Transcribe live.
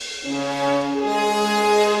Þetta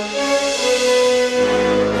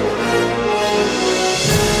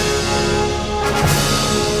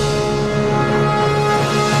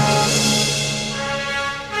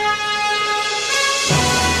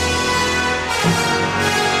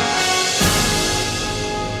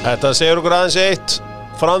segir okkur aðeins eitt.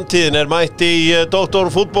 Framtíðin mætt í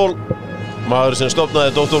Dr. Fútból. Maður sem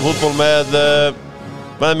stofnaði Dr. Fútból með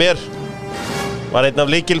mér var einn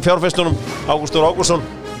af lykil fjárfestunum, Ágústur Ágústsson.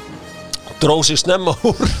 Dró sig snemma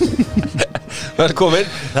úr. Velkomin.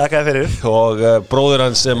 Takk fyrir. Og bróðir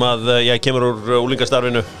hans sem kemur úr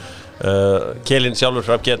unglingastarfinu, Kelin sjálfur,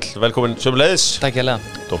 Hrafnkell, velkomin sömuleiðis. Takk hérlega.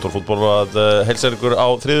 Dr. Fútból að heilsa ykkur á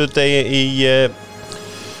þriðjudegi í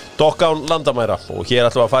Dokkán landamæra og hér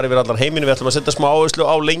ætlum við að fara yfir allan heiminn. Við ætlum að setja smá áherslu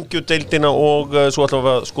á lengjudeildina og svo ætlum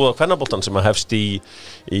við að skoða kvennaboltann sem að hefst í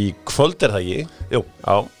kvöld, það ekki? Jú.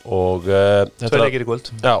 Já, og Tveir leikir í kvöld.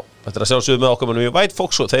 Já, þetta að sjálfsögðu með okkar mönnum í White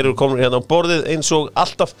Fox og þeir eru komin hérna á borðið eins og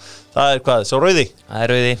alltaf. Það hvað, sá Rauði? Það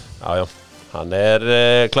Rauði. Já, hann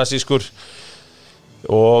klassískur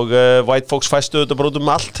og White Fox fæstu þetta bara út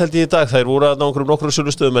allt held ég í dag. Þeir voru að nokkrum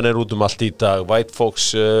sölustöðum en út allt í dag. White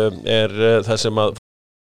Fox það sem að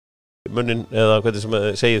munnin eða hvernig sem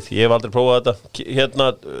segið, ég hef aldrei prófað þetta. Hérna,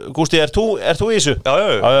 Gústi, ert þú í þessu? Já.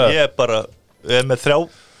 Ég er með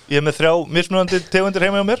þrjá mismunandi tegundir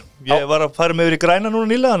heima hjá mér. Ég var að fara með yfir í græna núna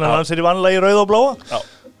nýlega, þannig að hans í vanlega í rauða og bláa. Já.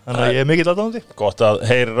 Þannig að ég mikill aðdáandi. Gott að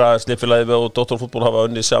heyra. Slippfélagið og Dr. Fútból hafa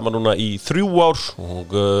unnið saman núna í 3 ár og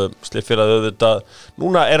Slippfélagið auðvitað.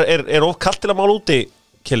 Núna er of kalt til að mála úti,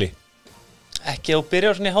 Kelly? Ekki á byrja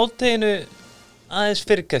á svona í hádeginu aðeins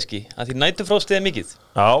fyrir kannski, að því næturfróstið mikið.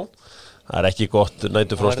 Já. Það ekki gott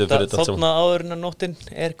næturfrostið fyrir þetta. Þarna áður en að nóttin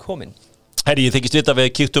komin. Herri, ég þykist vita að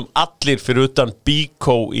við kíktum allir fyrir utan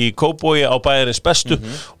Bíkó í Kópavogi á bæjarins bestu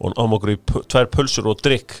og náum okkur í 2 pulsur og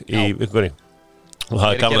drykk í vikunni. Og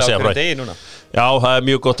það gaman að segja frá. Já, það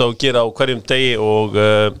mjög gott að gera á hverjum degi og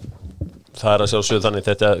það að sjálfsögðu þannig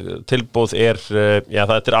þetta tilboð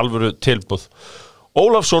þetta alvöru tilboð.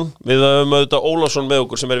 Ólafsson, við höfum auðvitað Ólafsson með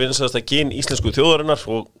okkur sem vinsælasta gin íslensku þjóðarinnar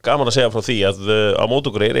og gaman að segja frá því að á móti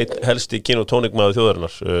okkur einn helsti gin og tónik maður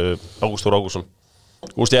þjóðarinnar, Ágústur Ágústsson.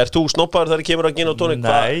 Gústi, ert þú snobbaður þegar kemur að gin og tónik?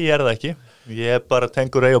 Nei, ég það ekki. Ég bara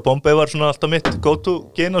Tanqueray og Bombay var svona alltaf mitt go-to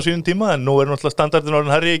gin á sínum tíma en nú náttúrulega standardin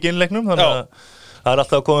orðin hærri í ginleiknum þannig að það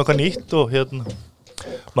alltaf að koma eitthvað nýtt og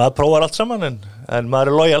maður prófar allt saman en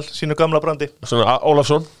maður lojal sínu gamla brandi. Svona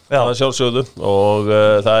Ólafsson, það sjálfsögðu og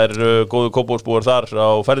það góðu kópavogsbúar þar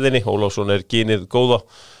á ferðinni. Ólafsson ginið góða.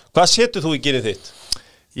 Hvað setur þú í ginið þitt?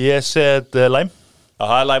 Ég set lime.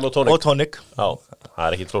 Það lime og tónik. Og tónik. Já,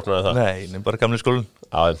 það ekkert flóknar en það. Nei, bara gamli skólinn.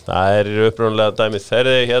 Já, það upprunalega dæmið.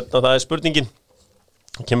 Það spurningin.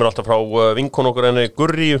 Kemur alltaf frá vinkon okkur henni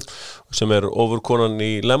Gurríu sem ofurkonan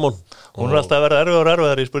í Lemon. Hún alltaf að vera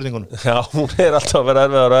erfiðar í spurningunum. Já, hún alltaf að vera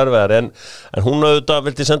erfiðar en hún auðvitað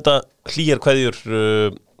vildi senda hlýjar kveðjur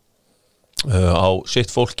á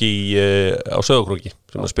sitt fólk á Sauðárkróki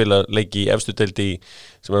sem að spila leiki í efstu deildi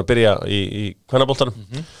sem að byrja í kvennaboltanum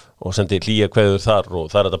og sendi hlýjar kveðjur þar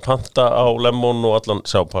og það þetta panta á Lemon og allan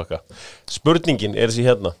sápakka. Spurningin þessi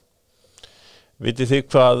hérna. Vitið þið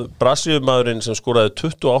hvað Brasilíumaðurinn sem skoraði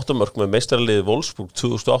 28 mörk með meistaraliðið Wolfsburg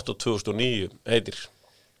 2008 og 2009 heitir?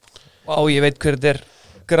 Vá, ég veit hver þetta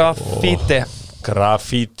Grafite.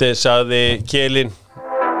 Grafite, sagði Kelin.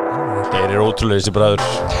 Þeir ótrúlega þessi bræður.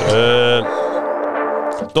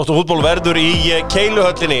 Dr. Fútból verður í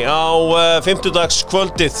Keiluhöllinni á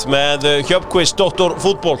 50-dagskvöldið með Hjöpquiz Dr.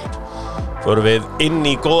 Fútból. Förum við inn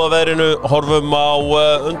í góða veðrinu, horfum á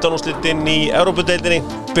undanúrslitin í Evrópudeildinni,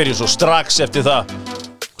 byrjum svo strax eftir það,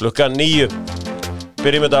 klukkan 9.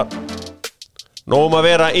 Byrjum þetta, nógum að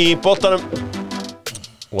vera í boltanum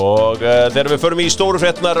og þegar við förum í stóru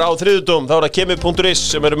frétnar á þriðjudögum, þá það Kemi.is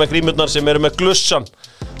sem með grímurnar, sem með glussan.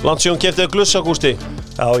 Landsjón keypti glussa, Gústi?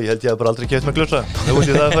 Já, ég held ég bara aldrei keypt með glussa, það veit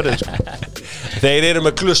ég það farið. Þeir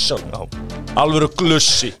með glussan, alvöru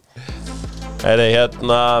glussi.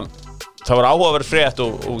 Það var áhugaverð frétt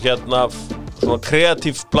og svona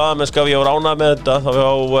kreatív blaðamennska ég var ánægð með þetta. Það var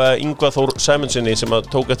á Ingvar Þór Sæmundssoni sem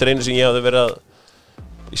að tók eftir einu sem ég hafði verið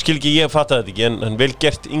ég skil ekki, ég fattaði þetta ekki en vel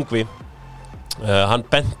gert Ingvi. Hann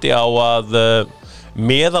benti á að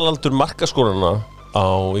meðalaldur markaskorana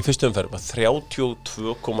í fyrstu umferð var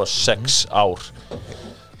 32,6 ár.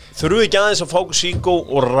 Þurfum við ekki aðeins að fókusíkó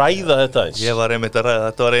og ræða þetta eins? Ég var einmitt að ræða,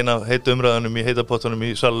 þetta var eina heitu umræðunum í heitapottunum í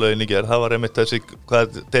Salauginni í gær. Það var einmitt þessi, hvað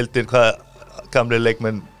gamli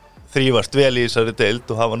leikmenn þrífast vel í þessari deild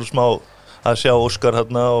og hafa nú smá að sjá Óskar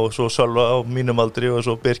hérna og svo Sölva á mínum aldri og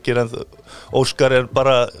svo Birkir en Óskar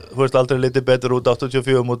bara, þú veist, aldrei litið betur út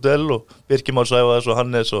 84 modell og Birkir Már Sævaðs og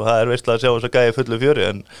Hannes og það veistlega að sjá þess að gæja fullu fjöri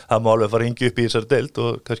en það má alveg fara að hingja upp í þessari deild og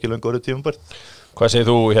kannski löngu orðið tímabært. Hvað segir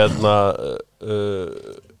þú hérna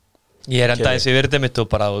Ég enda þessi verðið mitt og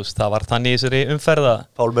bara það var þannig í þessari umferða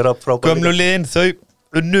gömlu liðin, þau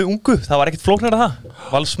unnu ungu, það var ekkert flóknara það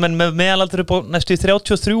Valsmenn með meðalaldur upp á næstu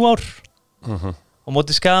 33 ár og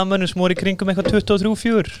móti skagamönnum sem voru í kringum eitthvað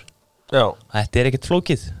 23-4 Já. Þetta ekkert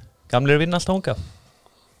flókið, gamlir vinna alltaf unga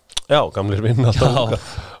Já, gamlir vinna alltaf unga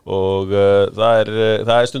og það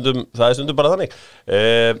er stundum bara þannig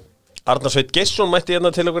Arnar Sveinn Geirsson mætti hérna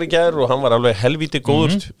til okkur í gær og hann var alveg helvíti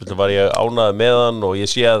góður var ég ánægður með hann og ég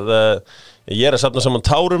sé að ég að safna saman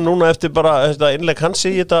tárum núna eftir bara þetta innlegg hans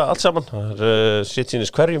í þetta allt saman það sitt sínis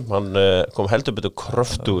hverjum hann kom heldur betur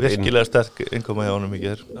kröftur virkilega sterk innkoma hjá honum í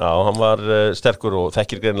gær Já, hann var sterkur og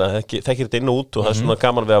þekkir greinilega þekkir þetta inn og út og það er svona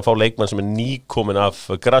gaman við að fá leikmann sem nýkomin af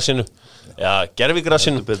grassinu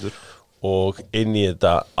gervigrassinu og inn í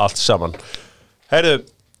þetta allt saman Heyrðu,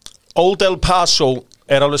 Old El Paso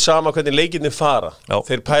er alveg sama hvernig leikirnir fara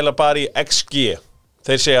þeir pæla bara í XG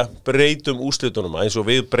þeir segja breytum úrslitunum eins og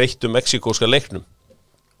við breytum mexikóska leiknum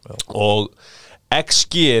og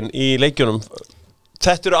XG-in í leikjunum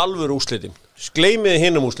þetta eru alvöru úrslitin gleymiði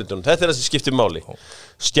hinum úrslitunum, þetta er það sem skiptir máli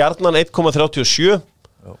Stjarnan 1,37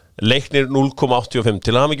 Leiknir 0,85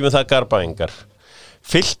 til að hafa mikið með það garbaðingar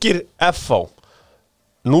Fylkir FH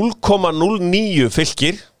 0,09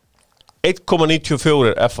 Fylkir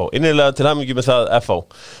 1,94 FH, innilega til hamingju með það FH.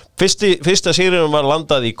 Fyrsta sigrinum var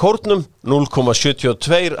landað í Kórnum,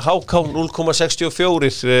 0,72 HK,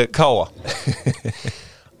 0,64 KA.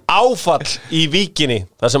 Áfall í Víkinni,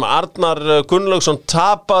 þar sem Arnar Gunnlaugsson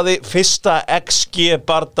tapaði fyrsta XG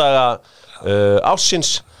bardaga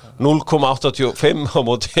ársins, 0,85 á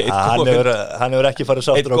móti 1,5. Hann hefur ekki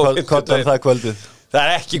farið sáttur á kottan það kvöldið. Það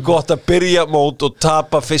er ekki gott að byrja mót og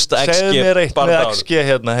tapa fyrsta XG. Segðu mér eitt með XG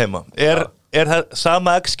hérna heima. Er það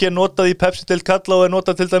sama XG notað í Pepsi til kalla og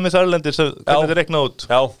notað til dæmis Erlendis? Hvernig þetta reikna út?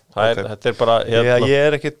 Já, þetta er bara... Já,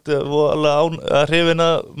 ég ekkit hrifin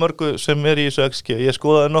að mörgu sem í þessu XG. Ég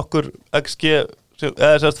skoðaði nokkur XG,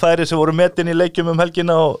 eða þessast færi sem voru metin í leikjum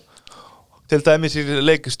helgina og til dæmis í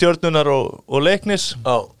leik Stjörnunar og Leiknis.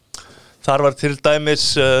 Já. Þar var til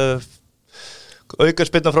dæmis...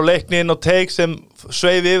 aukarspyrna frá Leikni inn á teik sem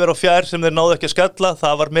sveif yfir á fjær sem þeir náðu ekki að skalla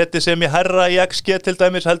það var metið sem ég herra í XG til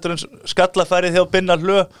dæmis heldur en skallafærið hjá Binna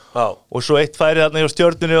Hlö og svo eitt færið þarna hjá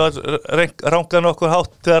Stjörnunni og rankað nokkuð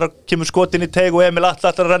hátt þegar kemur skotin í teik og Emil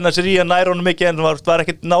Atli að renna sér í að næra honum ekki en var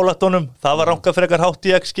ekkert nálægt honum það var rankað frekar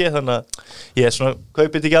hátt í XG þannig að ég svona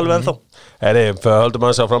kaupið ekki alveg ennþá höldum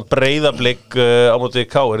aðeins áfram Breiðablik á móti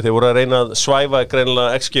KR þeir voru að reyna að svæfa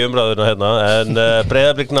greinilega XG umræðuna hérna en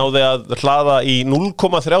Breiðablik náði að hlaða í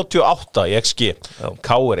 0,38 í XG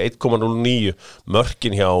KR 1,09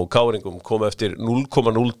 mörkin hjá KR-ingum kom eftir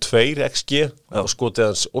 0,02 XG á skotið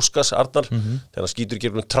hans Óskars Arnar þegar hann skýtur í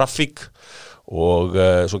gegnum trafík og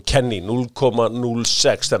svo Kenny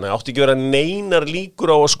 0,06 þannig átti ekki vera neinar líkur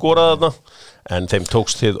á að skora þarna en þeim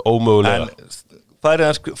tókst þið ómögulega færið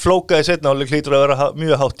hans flókaði setna áleik hlýtur að vera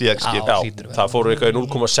mjög hátt í XG það fóru eitthvað í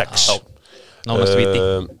 0,6 nánast viti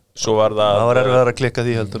svo var það var erfiðar að klikka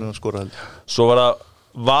því heldur en að skora heldur svo var það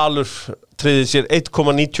Valur tryggði sér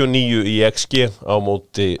 1,99 í XG á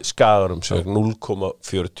móti Skagarum sem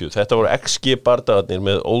 0,40 þetta voru XG bardagarnir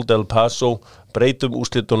með Old El Paso breytum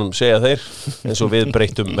úrslitunum segja þeir eins og við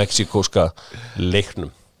breytum mexikóska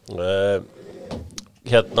leiknum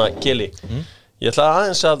hérna Keli ég ætla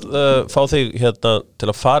aðeins að fá þig hérna til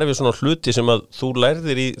að fara við svona hluti sem að þú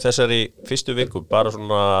lærðir í þessari fyrstu viku bara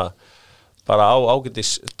á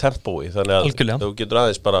ágætis tempói þannig að þú getur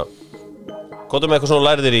aðeins bara hvað með eitthvað svona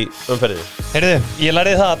lærðir í umferðinni? Heyrðu, ég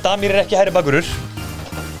lærði það að Damir ekki hægri bakurur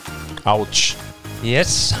Ouch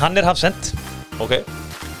Yes, hann hafsend Ok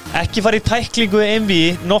Ekki fara í tæklingu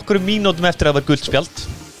MV nokkrum mínútum eftir að það var guldspjald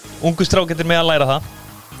Ungu strákendur með að læra það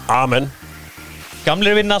Amen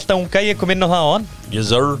Gamlir vinna alltaf unga, ég kom inn á það á hann Yes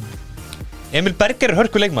sir Emil Berger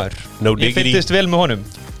hörkuleikmaður No diggity Ég fylgdist vel með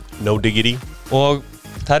honum No diggity Og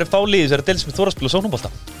það eru fálið þessari del sem þóra að spila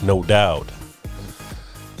sóknarbolta No doubt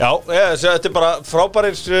Já, þetta er bara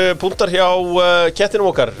frábærir punktar hjá kettinum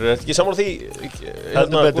okkar ekki sammála því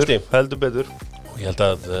heldur betur Ég held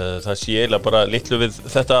að það sé eiginlega bara litlu við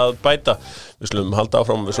þetta að bæta Við slum halda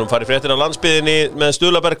áfram, við slum fara í fréttir af landsbyðinni með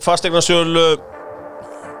Stuðlaberg fasteignasölu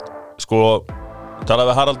Sko, talaði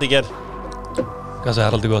við Harald í ger Hvað sagði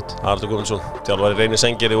Haraldur gott? Haraldur Guðmundsson, þjálfari Reynir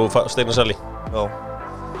Sengeri og fasteignasali Já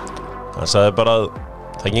Hann sagði bara að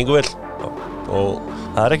það gengur vel og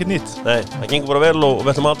Það ekkert nýtt. Nei, það gengur bara vel og við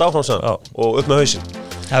ætlum að halda áfram saman og upp með hausinn.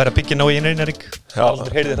 Það verður að byggja nóg í Reykjavík.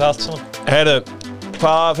 Aldrei heyrði það allt saman. Heyrðu,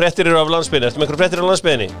 hvað fréttir eru af landsbyggðinni? Ertu með einhverjum fréttir af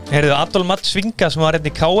landsbyggðinni? Heyrðu, Adolf Matsvinga sem var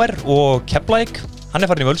í KR og Keflavík, hann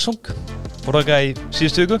farin í Völsung. Fór það í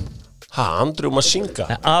síðustu viku. Andrew Masinga?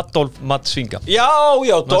 Nei, Adolf Matsvinga. Já,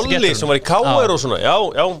 Dolly sem var í KR og svona, já.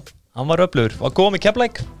 Hann var öflugur, var góð með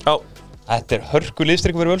Keflavík. Já. Þetta hörku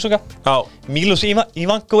liðstyrk fyrir Völsunga. Já. Milos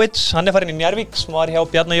Ivankovic, hann farin í Njarðvík sem var hjá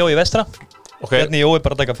Bjarna Jó í Vestra. Bjarni Jó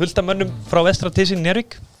bara að taka fullt af mönnum frá Vestra til sín í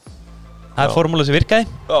Njarðvík. Það formúla sem virkaði.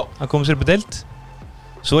 Hann kom sér upp í deild.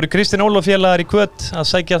 Svo Kristinn Ólaf félagar í Kvöt að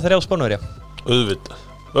sækja 3 Spánverja.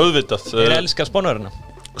 Auðvitað. Þeir elska Spánverjana.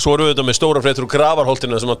 Svo erum við þetta með stóra fréttur úr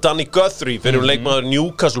Grafarholtinu sem að Danny Guthrie, fyrir leikmaður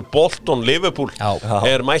Newcastle, Bolton, Liverpool,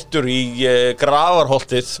 mættur í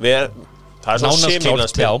Grafarholtið. Það er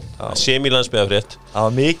semilandsbyggðarfrétt. Það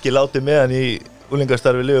var mikið látið með hann í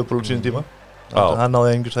unglingastarfi Liverpool sínum tíma. Hann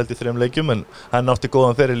náði einhvers held í 3 leikjum en hann átti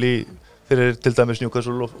góðan feril fyrir til dæmis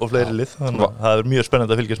Newcastle og fleiri lið. Þannig að það er mjög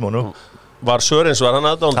spennandi að fylgjast með honum. Var Sörens, var hann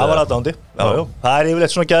aðdándi? Það var aðdándi, já. Það er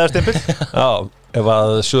yfirleitt svona gæðarstimpil. Já, ef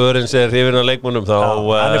að Sörens hrifinn af leikmönnum þá...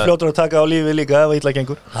 Hann er fljótur að taka á lífi líka ef illa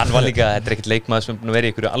gengur. Hann var líka, þetta er ekkert leikmaður sem verið í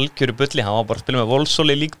einhverju algjöru bulli. Hann var bara að spila með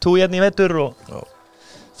Volsóli League 2 hérna í vetur og...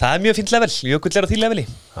 Það er mjög fínt level, Jökull á því leveli.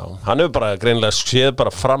 Já, hann hefur bara greinilega séð bara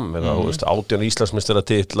fram, 18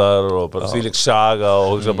 Íslandsmeistaratitlar og bara þvílík saga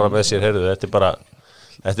og hugsa bara með sér, heyrðu, þetta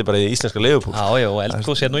er bara í íslenska Liverpool. Já, og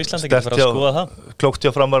Eldgós hérna á Íslandi ekki fyrir að skoða það. Klókt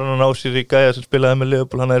hjá framarinn að ná sér í gæja sem spilaði með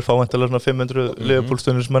Liverpool, hann er fávæntalega svona 500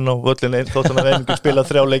 Liverpool-stundismenn á völlin þótt hann að einhver spila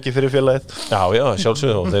 3 leiki fyrir félagið. Já,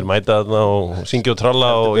 sjálfsögðu og þeir mæta þarna og syngja og tralla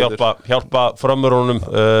og hjálpa framurunum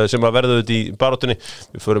sem að verða auðvitað í baráttunni.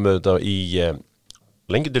 Við förum auðvitað í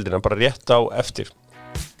lengjudildina bara rétt á eftir.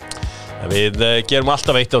 En við gerum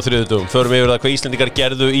alltaf eitt á þriðjudögum. Förum yfir það hvað Íslendingar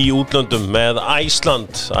gerðu í útlöndum með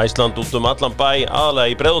Æsland út allan bæ,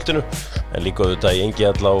 aðalega í Breiðholtinu, en líka auðvitað í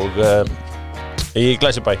Engihjalla og í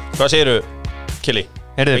Glæsibæ. Hvað segirðu, Kili?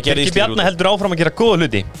 Birgir Bjarna heldur áfram að gera góða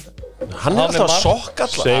hluti. Hann er alltaf að sokka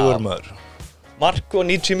alltaf. Segur maður. Mark og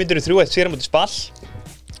 90 mínútur í 3-1 sér á móti Spal.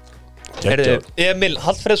 Emil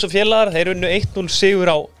Hallfreðs og félagar, þeir unnu 1-0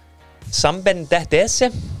 sigur á Sambendetese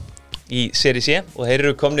í Serie C og þeir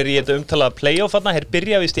eru komnir í þetta umtalaða playoff þarna. Þeir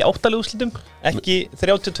byrja vist í 8 úrslitum, ekki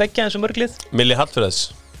 32 eins og mörglið. Milli Hallfreðs.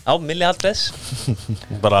 Já, Milli Hallfreðs.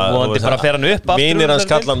 Vonandi bara fer hann upp aftur. Vinir hans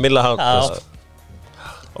kallan Milli Hallfreðs.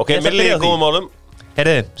 Ok, Milli í góðum málum.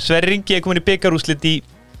 Heyrðu, Sverrir Ingi er komin í bikarúrslit í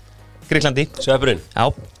Greiklandi. Sveppurinn.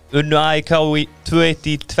 Já, unnu AEK í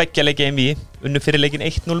 2-1 í 2 leiki MVI. Unnu fyrir leikin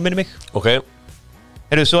 1-0 minni mig. Ok.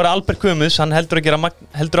 Heyrðu, svo Albert Guðmunds, hann heldur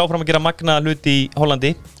áfram að gera magnaða hluti í Hollandi.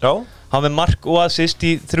 Já. Hann með mark og assist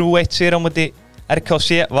í 3-1 sigur á móti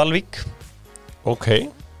RKC Valvík. Ok.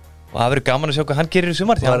 Og það verður gaman að sjá hvað hann gerir í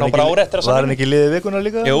sumar, því hann á bara ári eftir að Var hann ekki í liði vikunar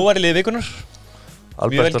líka? Jú, var í liði vikunar.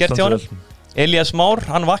 Mjög vel gert hjá honum. Elías Már,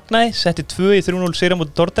 hann vaknaði, setti 2 í 3-0 sigur á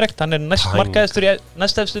móti Dordrecht. Hann er næstmarkaðistur í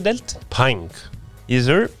næstefstu deild. Pang.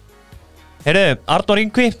 Yes, sir. Heyrðu, Arnór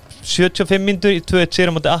Ingvi, 75 mínútur í 2-1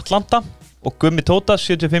 sigur á móti Atlanta. Og Gummi Tóta,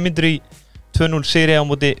 75 mínútur í 2-0 sigri á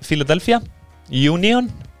móti Philadelphia Union.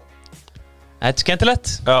 Þetta er skemmtilegt.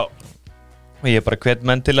 Já. Og ég er bara hvet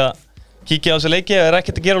menn til að kíkja á þessa leiki ef það er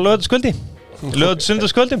ekkert að gera á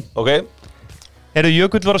laugardagskvöldum. Ok.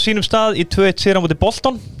 Jökull var á sínum stað í 2-1 sigri á móti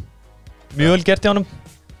Bolton. Mjög vel gert hjá honum.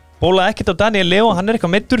 Bólaði ekkert á Daniel Leo, hann er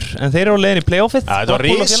eitthvað meiddur, en þeir eru á leiðin í playoffið. Það var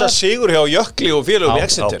risa sigur hjá Jökli og félögum í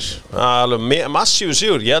Exeter. Alveg massífu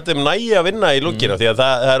sigur. Ég held þeim nægi að vinna í lúkina því að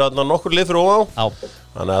það er nokkur lið fyrir ofan á.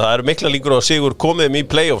 Þannig að það eru mikla líkur á sigur komið í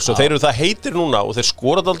playoffs og þeir eru það heitir núna og þeir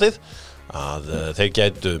skora daldið að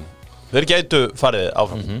þeir gætu farið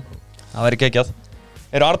áfram. Það væri geggjað.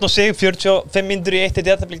 Arnór Sig, 45 mínútur í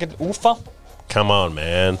 1-1 jafntefli gegn Úfa. Come on,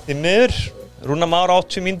 man. Því miður. Rúnar Már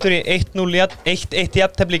 80 mínútur í 1-1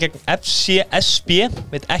 jafntefli gegn FCSB.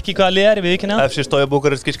 Veit ekki hvaða lið er í viðkynna. FC Stoja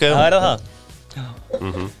Búkarest Gískaja. Það er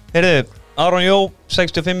það. Heyrðu, Aron Jó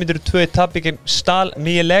 65 mínútur í 2-1 tapi gegn Stal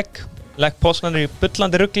Mielek. Lech Poznan er í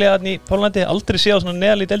bullandi rugli í Pólandi. Aldrei séð á svona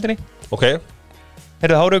neðal í deildinni. Ok.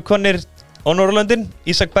 Heyrðu, Háru konir á Norrlöndin.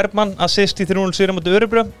 Ísak Bergmann assist í 3-0 sigur á móti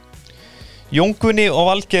Örebro. Jón Gunni og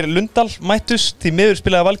Valgeir Lundal mættust. Því miður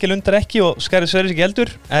spilaði Valgeir Lundal ekki og Skari Sverris ekki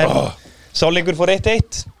heldur. Sáleikur fór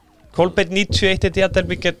 1-1. Kolbeinn 91 í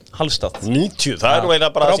jafntefli gegn Hallstad. 90, það er nú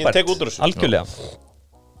eiginlega bara það sem tek út úr þessu. Algjörlega.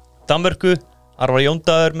 Danmörku, Arvar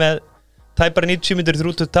Jóndaður með tæpari 90 mínútur í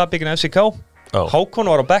 3-2 tapi gegn FCK.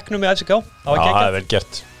 Hákon var á bekknum með FCK. Það er vel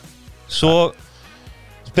gert. Svo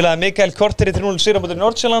spilaði Mikael Korter í 3-0 sigur á móti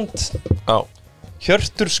Nordsjælland.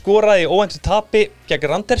 Hjörtur skoraði óvæntu tapi gegn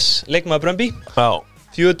Randers, leikmaður Brøndby.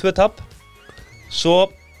 4-2 tap.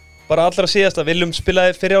 Svo bara allra síðasta, Willum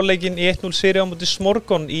spilaði fyrirháleikinn í 1-0 seri á móti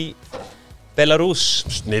Smorgon í Belarus.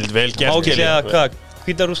 Snild vel gert, Má ekki segja hvað,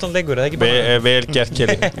 Hvíta-Rússland lengur, eða ekki bara? Vel gert,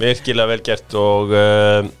 Kelly, virkilega vel gert og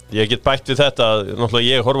ég get bætt við þetta, náttúrulega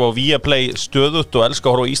ég horfa á Viaplay stöðugt og elska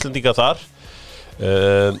að horfa á Íslendinga þar.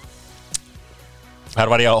 Her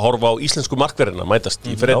var ég að horfa á íslensku markverðina, mætast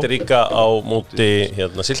í Fredrika á móti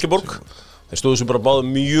Silkeborg. Þeir stóðu sem bara báðu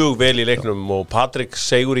mjög vel í leiknum og Patrik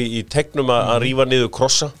segur í tegnum að rífa niður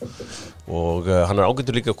krossa og hann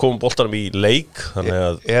ágættur líka að koma boltanum í leik.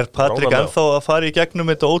 Patrik ennþá að fara í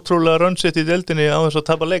gegnum þetta ótrúlega rönnsitt í deildinni á þess að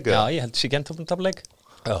tapa leik? Já, ég held sér ennþá að tapa leik.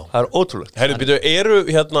 Já. Það ótrúlegt. Herru, eru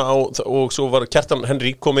hérna á, og svo var Kjartan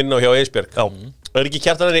Henry kom inn á hjá Eisbjörg. Já. Ekki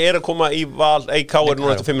Kjartan Henry að koma í val EIK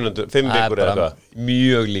núna eftir 5 vikur eða eitthvað?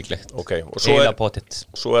 Mjög líklegt. Ok, og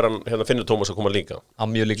svo hann hérna Finnur Tómas að koma líka? Já,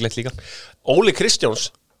 mjög líklegt líka. Óli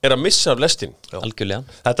Kristjáns að missa af lestin. Algjörlega.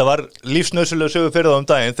 Þetta var lífsnauðsynlega sögur fyrir það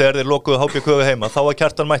daginn þegar þeir lokuðu HBK heima. Þá var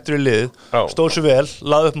Kjartan mættur í liðið, stóð sér vel,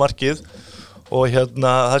 laði upp markið og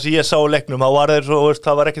það sem ég sá í leiknum, það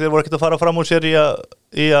voru ekkert að fara fram úr sér í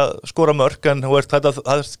að skora mörk en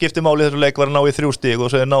það skipti máli þessu leik var að ná í 3 stig og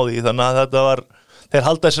svo þeir náði í þannig að þetta var, þeir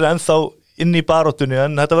halda sér ennþá inn í baróttunni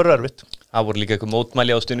en þetta var erfitt. Það voru líka eitthvað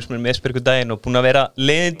mótmæli á stuðningsmönnum með Esbjörgu daginn og búin að vera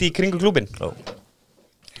leiðindi í kringu klúbinn.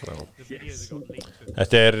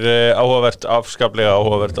 Þetta áhugavert, afskaplega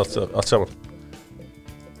áhugavert allt saman.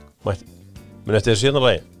 Men þetta síðan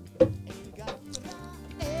lagi?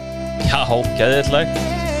 Já, gæðið lag.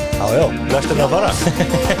 Já, lestin að fara.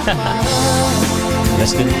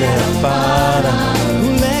 Lestin að fara.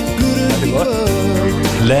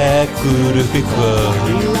 Leggur upp í kvöld.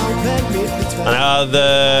 Þannig að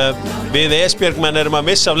við Esbjörgmenn erum að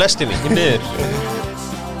missa af lestinni. Í miður.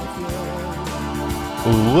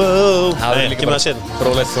 Það er líka bara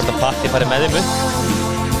fróðlegt hvort að Patti fari með þeim upp.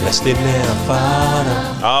 Lestin að fara.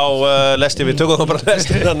 Á lestin, við tökum bara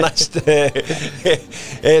lestin að næst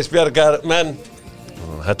Esbjörgar-menn.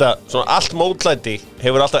 Þetta, svona allt mótlæti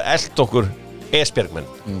hefur alltaf elt okkur Esbjörgmenn.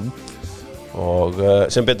 Og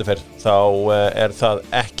sem betur fer, þá það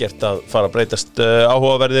ekkert að fara að breytast.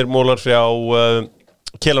 Áhugaverðir mólar frá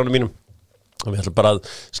kelánum mínum. Og við ætlum bara að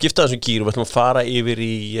skipta þessum gír og við ætlum að fara yfir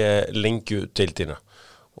í lengjudeildina.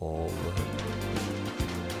 Og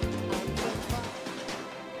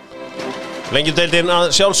lengjudeildin að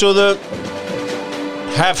sjálfsögðu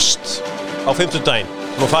hefst á 50-daginn.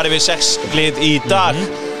 Nú farið við 6 lið í dag,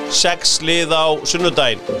 6 lið á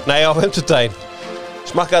sunnudaginn, nei á 50-daginn.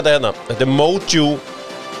 Smakka þetta hérna, þetta er Moju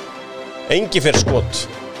Engifer skot.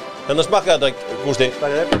 Hérna smakka þetta, Gústi.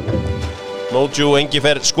 Moju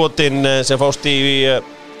Engifer skotin sem fást í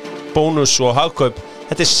bónus og hagkaup.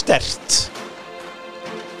 Þetta er sterkt.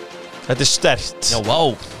 Þetta er sterkt. Já, vá.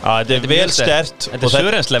 Þetta er vel sterkt. Þetta er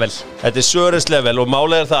Sörenslevel. Þetta er Sörenslevel og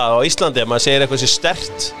málið það á Íslandi að maður segir eitthvað sem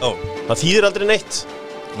sterkt. Það þýðir aldrei neitt.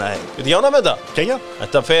 Nei. Veit ég ánað með þetta? Kekja.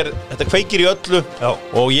 Þetta kveikir í öllu. Já.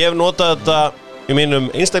 Og ég hef notað þetta í mínum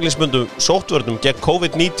einstaklingsbundum sóttvörnum gegn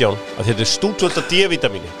COVID-19 að þetta er stútvölda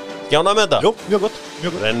D-vitamíni. Ekki ánað með þetta? Jú, mjög gott.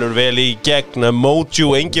 Rennur vel í gegn Moju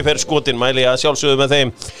Engifer skotin, mæli ég að sjálfsögðu með þeim.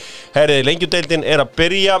 Herriði, lengjudeildin er að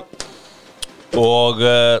byrja og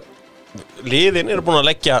liðin eru búin að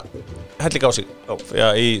leggja helling á sig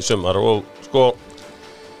í sumar og sko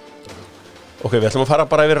ok, við ætlum að fara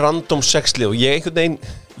bara yfir random 6 lið og ég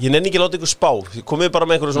nenni ekki að láta ykkur spá komið bara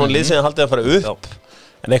með einhverju svona lið sem haldið að fara upp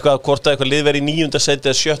en hvort að eitthvað lið verið í 9.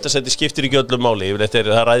 sæti eða 7. sæti skiptir ekki öllum máli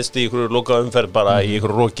það ræðst í ykkur loka umferð bara í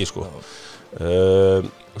ykkur roki sko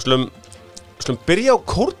slum byrja á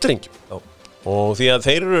kórdrengjum og því að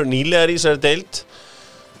þeir eru nýlegar í þessari deild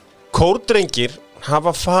kórdrengir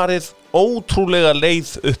hafa farið ótrúlega leið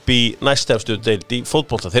upp í næstefstu deild í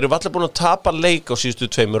fótbolta. Þeir eru allir búin að tapa leik á síðustu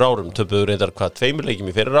 2 árum. Töpuðu reyndar 2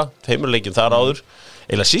 leikjum í fyrra, 2 leikjum þar áður.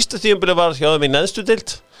 Eða sísta tímabilið var hjá þeim í neðstu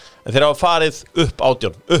deild, en þeir hafa farið upp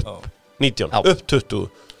 18, upp 19, upp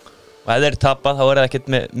 20. Og ef þeir tapa, þá það ekkert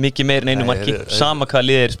með mikið meir en einu marki, sama hvað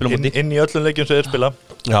liðir spila múti. Inn í öllum leikjum sem þeir spila.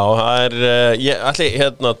 Já,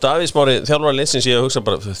 það Davíð Smári, þjálfari liðsins, ég hugsa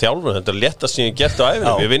bara, þjálfari, þetta er léttast sem ég gert á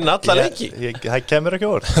æfinu, við vinna alla leiki. Það kemur ekki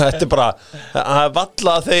orð. Þetta er bara, það er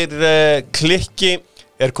valla að þeir klikki.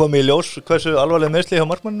 Er komið í ljós hversu alvarlega meiðsli hjá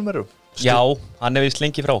markmannum eru? Já, hann vist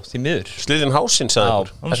lengi frá, því miður. Sliðin hásinn, sagði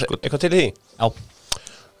ykkur. Eitthvað til í því? Já.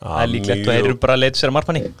 Það líklegt og eru bara að leita sér að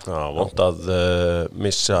markmanni. Já, vont að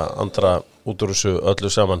missa andra út úr þessu öllu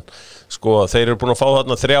saman. Sko, þeir eru búin að fá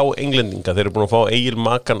þarna 3 englendinga. Þeir eru búin að fá Egil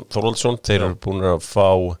Makan Þorvaldsson. Þeir eru búin að fá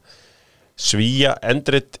Svíja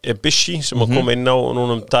Endrit Ebishi sem að koma inn á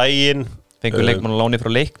núna daginn. Fengur leikmann á láni frá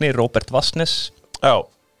Leikni, Róbert Vassnes. Já.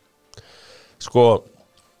 Sko,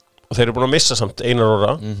 og þeir eru búin að missa samt Einar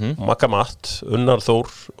Orra, Magga Matt, Unnar Þór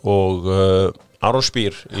og Aron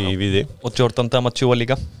Spýr í Víði og Jordan Damatjúa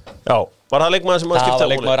líka. Já, var það leikmaður sem að skipta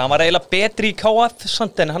máli? Hann var eiginlega betri í KF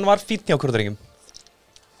samt en hann var fínn hjá Kórdrengjum.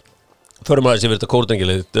 Förum aðeins yfir þetta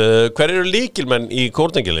Kórdrengjaliðið. Hver eru lykilmenn í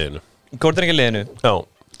Kórdrengjaliðinu? Í Kórdrengjaliðinu? Já.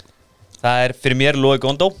 Það er fyrir mér Lói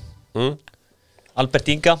Gondó,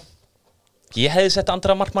 Albert Inga. Ég hefði sett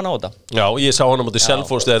andra markmann á þetta. Já, ég sá hann á móti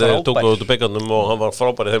Selfoss þegar þeir tóku út úr byggarnum og hann var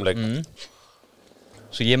frábær í þeim leik.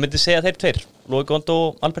 Svo ég myndi segja þeir tveir, Lói Gondó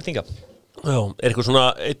og Albert Inga. Já, eitthvað svona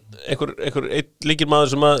einn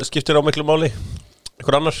lykilmaður sem að skiptir á miklu máli?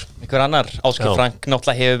 Einhver annar, Áskil Frank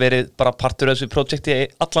náttúrulega hefur verið bara partur af þessu projekti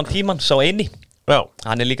allan tíman, sá eini. Já.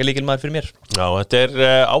 Hann er líka lykilmaður fyrir mér. Já, þetta er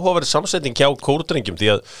áhugaverð samsetning hjá Kórdrengjum því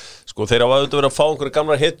að sko þeir hafa auðvitað verið að fá einhverja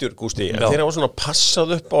gamlar hetjur, Gústi, en þeir hafa svona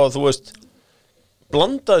passað upp á að þú veist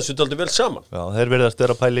blanda þessu dálítið vel saman. Já, þeir virðast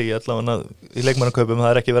vera að pæla í allavega í leikmannakaupum,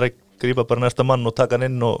 það er ekki verið að grípa bara næsta mann og taka hann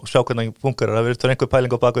inn og sjá hvernig hann funkar. Það virðist vera einhver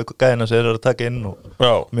pæling á baku gæðina sem þeir eru að taka inn og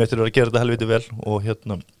mér til að gera þetta helviti vel og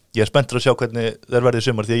ég er spenntur að sjá hvernig þeir verði í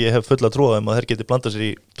sumar því að ég hef fulla trú á þeim að þeir geti blandað sér í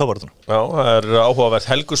toppbaráttunum. Já, það er áhugavert.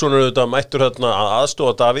 Helguson er auðvitað mættur að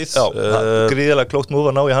aðstoða Davíð. Já, gríðilega klókt múf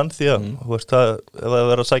að ná í hann því að ef það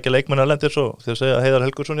verður að sækja leikmenn erlendir svo þeir segja Heiðar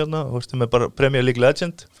Helguson þeim er bara Premier League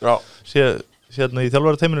legend. Já. Sé í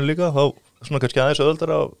þjálfarateiminu líka, þá svona kannski aðeins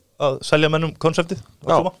auðveldara að selja mennum konseptið.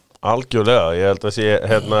 Já, algjörlega. Ég held að sé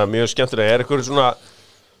mjög skemmtilega. Er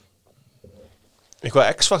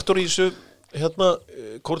eitthvað X-faktor í þessu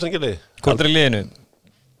Kórdrengjaliðinu?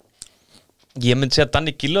 Ég myndi segja að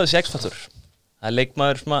Danni Gilloði sé X-faktor. Það er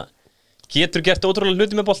leikmaður sem getur gert ótrúlega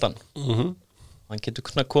hluti með boltan. Hann getur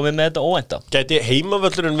komið með þetta óvænta. Gæti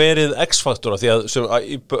heimavöllurinn verið X-faktora því að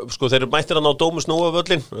sko, þeir eru mættir að ná Dómus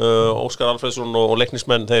Nóa-völlin, Óskar Alfreðsson og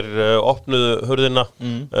leiknismenn, þeir opnuðu hurðina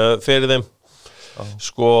fyrir þeim.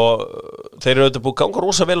 Sko, þeir eru auðvitað búið ganga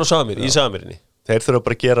rosa vel á í Samirinni. Þeir þurfa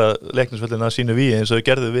bara að gera leiknisvöllina að sínu víi eins og við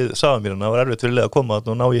gerðum við Safamýrina. Það var erfitt fyrir að koma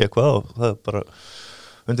og ná í eitthvað og það er bara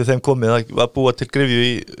undir þeim komið að búa til Gryfju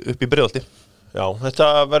upp í Breiðholti. Já, þetta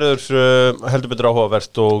verður heldur betur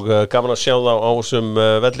áhugavert og gaman að sjá það á þessum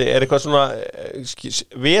velli. Er eitthvað svona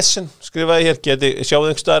vesen, skrifaði hér, sjáðu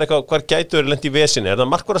einhvers staðar eitthvað, hvar gætu lent í vesinni? Er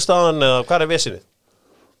það markvarastaðan eða hvað er vesinni?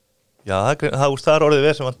 Já, það er orðið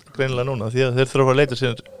vesen greinilega núna því að þeir þurfa að leita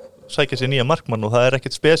sér sækja sér nýja markmann og það er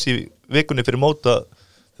ekkert spes í vikunni fyrir móta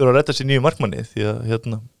þurfa að retta sér nýju markmanni því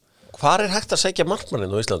að Hvar er hægt að sækja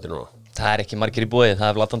markmannin á Íslandi núna? Það er ekki margir í boði, það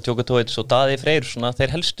er Vladan Tjókatóits og Daði Freyr, svona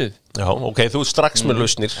þeir helstu. Já, ok, þú strax með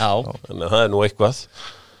lausnir. Já. Þannig að það er nú eitthvað.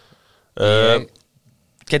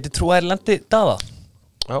 Geti trúið lendi Daða?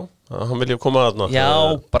 Já, hann vilja koma þarna. Já,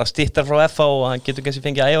 bara stittar frá FH og hann getur kannski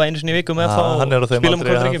fengið að æfa einu sinni í viku með FH og spila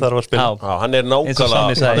Kórdrengjum. Já, hann er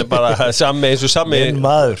nákvæmlega, hann er bara eins og sami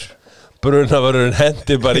maður. Brunavörurinn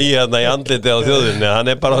hendi bara í andliti á þjóðinni,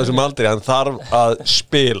 hann er bara þessum aldrei, hann þarf að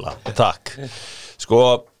spila. Takk.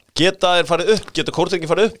 Sko, geta þeir farið upp? Geta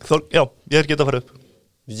Kórdrengjum farið upp? Já, ég geta farið upp.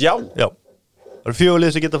 Já? Já. Það eru 4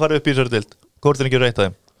 lið sem geta farið upp í þessari deild. Kórdrengjum er eitt af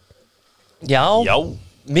þeim. Já. Já.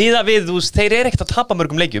 Miða við, þeir eru ekkert að tapa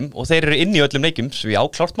mörgum leikjum og þeir eru inn í öllum leikjum, svo já,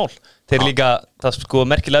 klárt mál. Þeir líka, það sko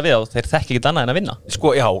merkilega við og þeir þekki ekkert annað en að vinna.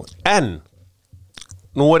 Sko, já, en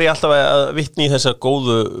nú er ég alltaf að vitni í þessa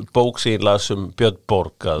góðu bók sem ég las Björn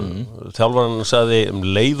Borg að þjálfarinn sagði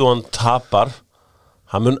leið og hann tapar,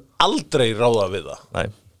 hann mun aldrei ráða við það. Nei.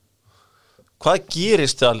 Hvað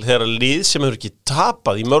gerist þegar lið sem hefur ekki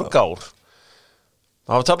tapað í mörg ár?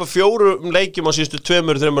 Það hafa tapað 4 leikjum á síðustu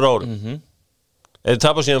 2-3 árum. Eða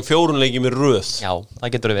tapað síðan 4 leikjum í röð. Já,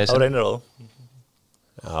 það getur við. Það reynir á það.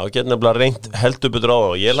 Já, það getur nefnilega reynt heldur betur á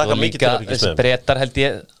það og ég laka mikið til að fylgjast með. Svo líka Bretar held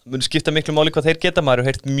ég mun skipta miklu máli hvað þeir geta. Maður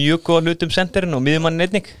hefur heyrt mjög góða hlut senderinn og miðjumannin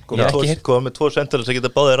einnig. Góða með 2 senderar sem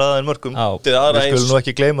geta báðir aðeins mörgum. Við skulum nú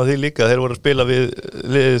ekki gleyma því líka. Þeir voru að spila við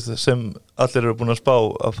liðið sem allir eru búin að spá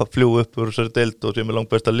að fljúga upp úr þessari deild og sem er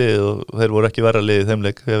langt besta liðið og þeir voru ekki verra liðið þeim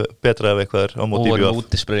leik. Betra ef eitthvað er á móti IBF. Og með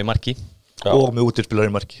útispilar í marki. Og með útispilar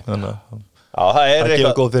í marki. Já,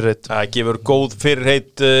 það gefur góð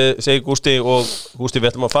fyrirheit, segir Gústi og Gústi, við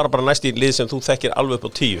ætlum að fara bara næst í lið sem þú þekkir alveg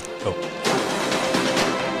upp á 10. Já.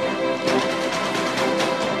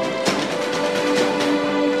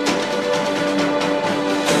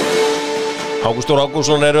 Ágústur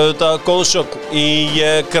Ágússon er auðvitað góðsögn í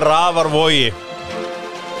Grafarvogi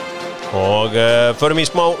og förum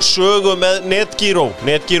í smá sögu með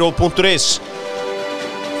netgyro.is.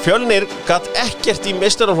 Fjölnir gat ekkert í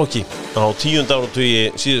meistaraflokki á 10. áratugi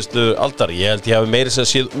síðustu aldar. Ég held ég hafi meira sem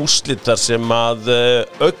séð úrslitar sem að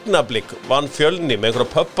Augnablik vann Fjölni með einhverja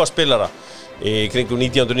pöppaspilara í kringum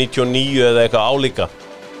 1999 eða eitthvað álíka.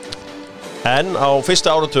 En á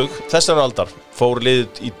fyrsta áratug þessar aldar fór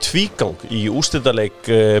liðið í tvígang í úrslitaleik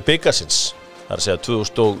bikarsins. Það að segja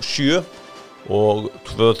 2007 og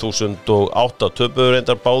 2008 töpuðu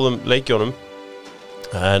reyndar báðum leikjónum.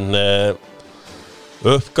 En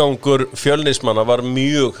uppgangur Fjölnismanna var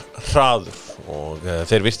mjög hraður og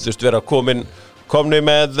þeir virtust vera komni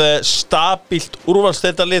með stabílt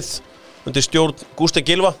úrvalsdeildarlið undir stjórn Gústa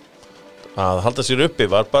Gylfa. Að halda sér uppi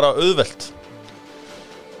var bara auðvelt.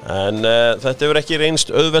 En þetta hefur ekki reynst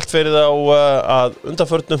auðvelt fyrir þá að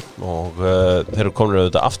undanförnum og þeir eru komin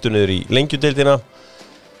auðvitað aftur niður í lengjudeildina.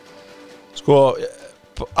 Sko,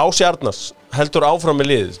 Ási Arnars heldur áfram með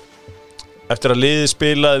liðið. Eftir að liðið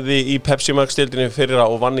spilaði í Pepsi Max-deildinni fyrra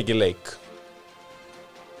og vann ekki leik.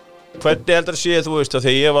 Hvernig heldur sé þú veist að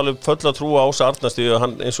þegar ég var alveg full að trúa Ása Arnars því að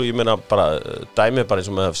hann eins og ég meina bara dæmi bara eins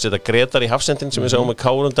og með að setja Gretar í hafsendin sem ég sá með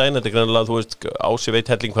Kárun daginn. Þetta greinilega þú veist Ási veit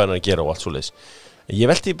helling hvað hann að gera og allt svoleiðis. Ég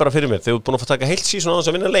velti bara fyrir mér þegar þú ert búin að fá taka heilt síðan á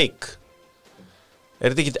þess að vinna leik. Er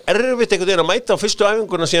þetta ekkert erfitt einhvern veginn að mæta á fyrstu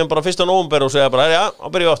æfinguna síðan bara 1. nóvember og segja bara já, þá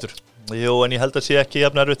byrjum við aftur? Jú, en ég held að sé ekki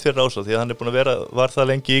jafn erfitt fyrir Ása því að hann er búin að var það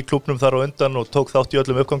lengi í klúbnum þar á undan og tók þátt í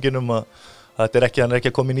öllum uppganginum að hann er ekki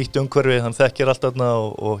að koma í nýtt umhverfi, hann þekkir allt þarna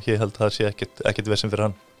og ég held að það sé ekkert vesen fyrir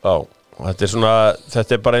hann. Já,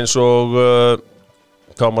 þetta er bara eins og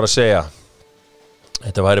hvað maður að segja.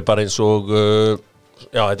 Þetta væri bara eins og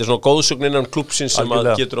já, þetta er svona góðsögn innan klúbbsins sem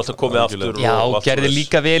að getur alltaf komið aftur. Já, og gerði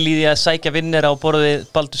líka vel í því að sækja vinnir á borðið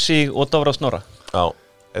Baldur Sig og Dóra Snorra. Já.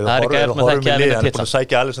 Ef við horfum í lið, hann er búin að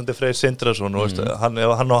sækja Alexander Freyr Sindrason og hann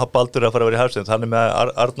á Baldur að fara að vera í hafsend, hann er með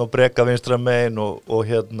Arnó Breka vinstra megin og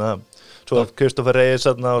hérna svo er Kristoffer Reyes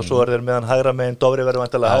og svo er þeir með hann hægra megin, Dofri verður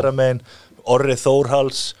væntanlega hægra megin, Orri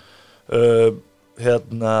Þórhals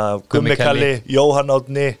Gummi Kalli, Jóhann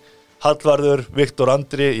Árni, Hallvarður, Viktor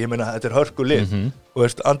Andri, ég meina þetta er hörku lið og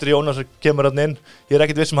veist, Andri Jónas kemur hann inn, ég er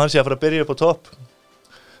ekkert viss hann sé að fara að byrja upp á topp.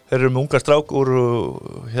 Þeir eru með unga strák úr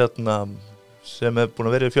sem er búin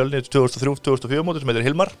að vera í Fjölni 2003-2004 móti sem heitir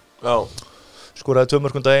Hilmar. Já. Skoraði 2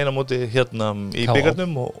 mörk eina móti í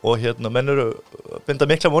bikarnum og menn eru binda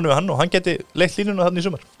mikla vonum við hann og hann geti leitt línuna hann í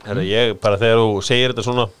sumar. Herra, ég bara þegar þú segir þetta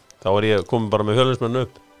svona þá er ég komin bara með Fjölnismenn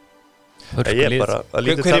upp. Ég bara að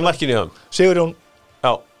lítið hver er markinu í hann? Sigurjón.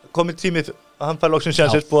 Já. Komið tímið að hann fær loksins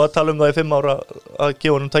sénsins búið að tala það í 5 ára að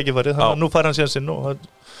gefa honum tækifærið þannig að nú fær hann sénsinn og hann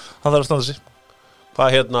þarf að standa sig.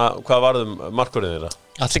 Hvað varðum markverðin þeirra?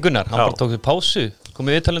 Allir Gunnar, hann bara tók við pásu,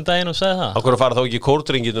 komið viðtalum daginn og sagði það. Akkur að fara þá ekki í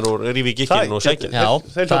kórdringinu og rífi í gikkinu og segja? Já,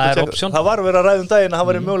 það er option. Það var að vera að ræða daginn að hann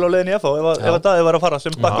var í mögulega á leiðin í FH ef að Daði var að fara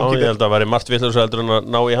sem bakkúm. Já, ég held að væri margt vitlaus heldur en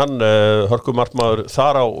að ná í hann, hörkumarkmaður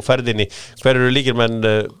þar á ferðinni. Hver eru líkilmenn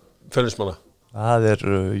Fjölnismanna? Það er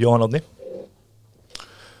Jóhann Árni.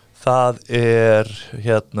 Það er,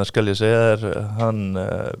 skal ég segja, hann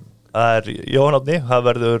er Jóhann Árni, það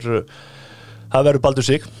verður Baldur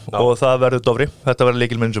Sig og það verður Dofri. Þetta verður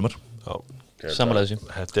lykilmenn í sumar. Samanlega þessu.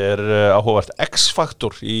 Þetta er áhugavert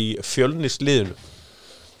X-faktor í Fjölnisliðinu.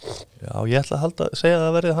 Já, ég ætla að segja að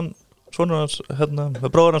það verði hann, sonur hans,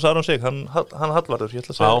 bróðir hans Aron Sig, hann Hallvarður. Ég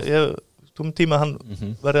ætla að segja, tíma hann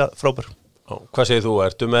verði frábær. Hvað segir þú?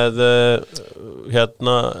 Ertu með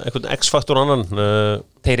einhvern X-faktor annan?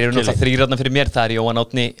 Þeir eru náttúrulega þrýrarna fyrir mér. Það er Jóhann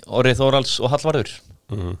Árni, Orri Þórhals og Hallvarður.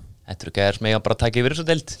 Þetta eru gæðar sem eiga bara að taka yfir þessu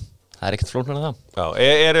deild. Það er ekkert flóknar að það. Já,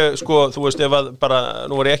 sko, þú veist, ef að bara,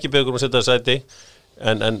 nú var ég ekki beðið að setja það sæti,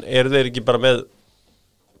 en eru þeir ekki bara með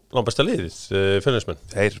langbesta liðið, Fjölnismenn?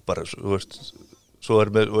 Þeir bara, þú veist, svo er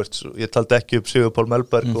með, ég taldi ekki upp Sigur Pál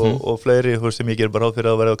Melberg og fleiri, þú veist, sem ég ger bara á fyrir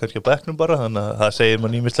að vera kannski á bekknum bara, þannig að það segir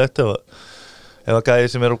maður nýmislegt ef að gæði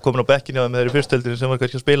sem er komin á bekkinu með þeir í fyrsteldinu sem var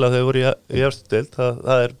kannski að spila þegar þeir voru í efstudeld,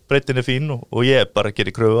 það er breytin er fín og ég bara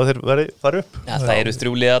gerir kröfu að þeir fara upp. Já, það eru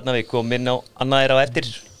þrjúlið þarna, við komum inn á annað þeirra á eftir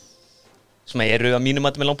sem eru að mínum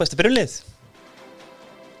að með langbæsta byrjunlið.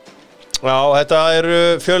 Já, þetta eru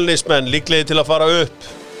Fjölnismenn líklegir til að fara upp.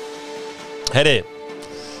 Herri,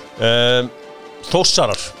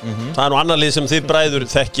 Þórsarar, það er nú annar lið sem þið bræður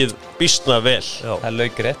þekkið býsna vel. Já. Það er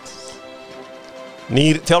laukrétt.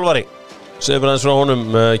 Nýr þjálfari, segðu bara eins frá honum,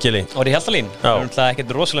 Kili. Orri Hjaltalín, hann er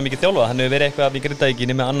ekkert rosalega mikið þjálfað, hann hefur verið eitthvað í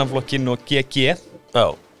Grindavíkinni með annan flokkinn og GG. Já.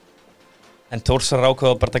 En Þórsarar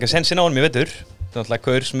ákveða bara að taka sensin á honum í vetur. Það er náttúrulega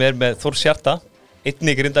gaur sem er með Þórs hjarta,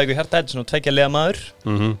 einnig Grindavíkur hjarta, þetta er svona 2 liða maður,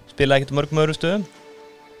 spilaði ekkert mörgum öðrum stöðum.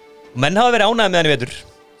 Og menn hafa verið ánægðir með hann í vetur.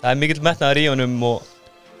 Það er mikill metnaður í honum og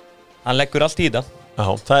hann leggur allt í þetta. Já,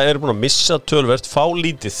 það er búin að missa tölvert, fá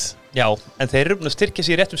lítið. Já, en þeir eru búin að styrkja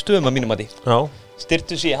sig í réttum stöðum að mínum mati. Já.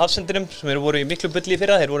 Styrktu sig í hafsendinum sem voru í miklu bulli í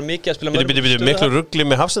fyrra, þeir voru mikið að spila mörgum stöðum. Miklu rugli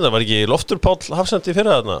með hafsenda, var ekki Loftur Páll hafsendi í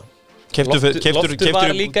fyrra þarna?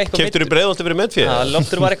 Keyptur í Breiðholti fyrir Medfjörð? Já,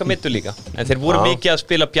 Loftur var eitthvað middur líka. En þeir voru mikið að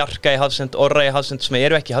spila Bjarka í Hafsend, Orra í Hafsend sem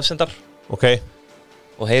eru ekki Hafsendar. Ok.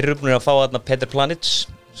 Og þeir eru uppnir að fá þarna Peter Planic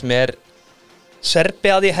sem Serbi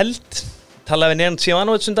að ég held. Talaði við Nenad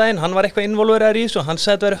Sivanovic daginn, hann var eitthvað involveraður í þessu og hann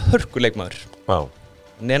sagði að þetta væri hörkuleikmaður. Já.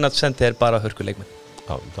 Nenad sendi bara hörkuleikmaður.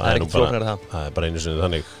 Já, það er bara einu sinni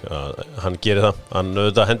þannig að hann gerir það. Hann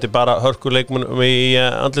auðvitað hendi bara hörkuleikmönnum í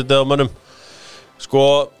andlitið á mönnum. Sko,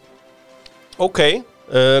 ok,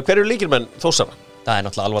 hver eru lykilmenn Þórsara? Það er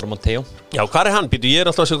náttúrulega Alvaro Monteo. Já, hvað er hann? Býtu, ég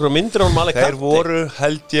er alltaf að segja okkur myndir á hann Malik Kante. Þeir voru,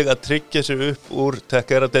 held ég, að tryggja sig upp úr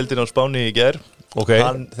Tekkeira-deildin á Spáni í gær. Ok.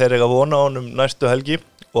 Þeir eiga vona á honum næstu helgi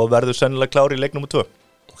og verður sennilega klár í leik nr. 2.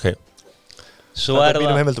 Ok. Svo er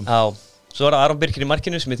það Aron Birkir í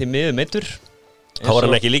markinu sem því miður meiddur. Þá var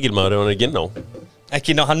hann ekki lykilmaður ef hann ekki inn á.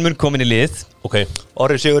 Ekki inn á, hann mun komin í lið. Ok.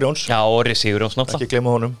 Orri Sigurjóns. Já, Orri Sigurjóns náttúrulega. Ekki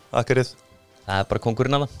gleyma honum, akkurið. Það er bara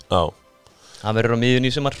kongurinn að það. Já. Hann verður á miðjun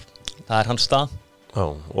í sumar. Það er hans stað. Já.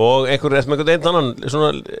 Og einhver með einhvern annan, svona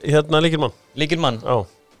lykilmann? Lykilmann? Já.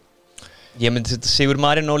 Ég myndi setja Sigur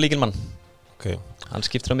Marin og lykilmann. Ok. Hann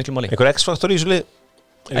skiptir á miklu máli. Einhver X-faktor í þessu lið?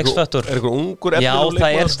 X-faktor? Er einhver ungur eftir og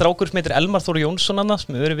leikmaður? Já, það strákur sem heitir Elmar Þór Jónsson annars,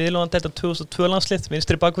 sem verið viðlóðan þetta 2002 landslið,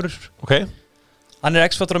 vinstri bakvörður. Ok. Hann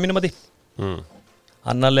X-faktor á mínum mati.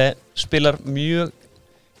 Hann alveg spilar mjög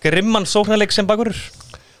grimman sóknarleik sem bakvörður.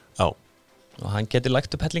 Já. Og hann getur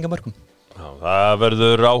lagt upp hellingamörkum. Já, það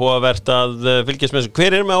verður áhugavert að fylgjast með þessu.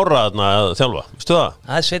 Hver er með Orra þarna að þjálfa? Vistu það?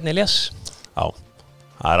 Það er Sveinn Elías. Já.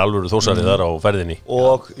 Það er alveg Þórsari þar á ferðinni.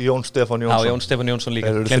 Og Jón Stefán Jónsson. Já, Jón Stefán Jónsson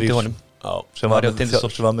líka. Glemdi honum. Já. Sem var með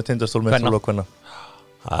Tindastól með Þorlókvenna.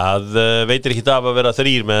 Það veitir ekki af að vera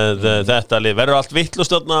þrír með þetta lið. Verður allt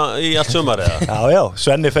vittlust þarna í allt sumar eða? Já,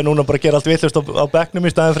 Svenni fer núna bara að gera allt vittlust á bekknum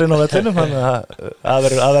í staðin fyrir inn á vellinum. Þannig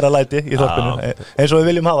að vera læti í þorpinu. Eins og við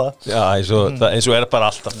viljum hafa. Já, eins og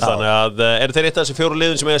bara alltaf. Þannig að eru þeir eitt af þessi 4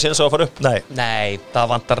 liðum sem eiga séns á að fara upp? Nei,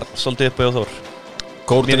 það vantar svolítið upp á Þór.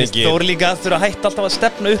 Mér finnst Þór líka þurfa að hætta alltaf að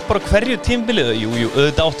stefna upp bara hverju tímabilið. Jú,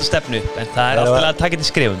 auðvitað átt að stefna upp, en það er alltaf að taka þetta í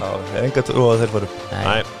skrifum. Já, enga trú að þeir fara upp.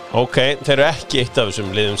 Nei, ok, þeir eru ekki eitt af þessum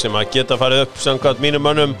liðum sem að geta farið upp samkvæmt mínum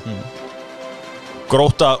mönnum.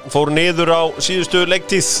 Gróta fór niður á síðustu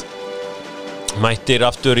leiktíð. Mættir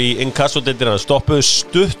aftur í inkassodeildina, stoppuðu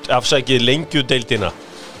stutt, afsækið lengjudeildina.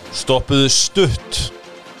 Stoppuðu stutt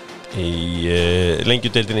í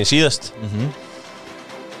lengjudeildinni síðast.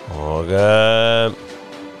 Og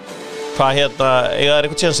hvað eiga þær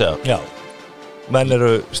eitthvað tjens eða? Já, menn eru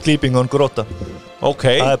sleeping on Gróta. Ok.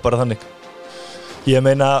 Það er bara þannig. Ég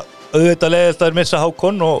meina, auðvitað leiðilt að missa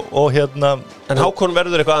Hákon og En Hákon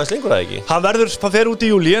verður eitthvað aðeins lengur, eða ekki? Hann fer út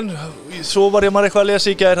í júlí, en svo var ég eitthvað að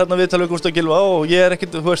lesa í gær viðtal við Gústa Gylfa og ég er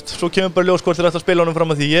ekkert, svo kemur bara ljós hvort þeir ætla að spila honum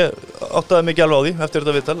fram að því. Ég áttaði mikið alveg á því eftir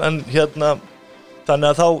þetta viðtal, en þannig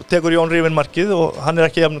að þá tekur Jón Rífin markið og hann er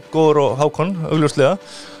ekki jafn góður og Hákon, augljóslega.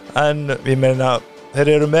 En ég meina, þeir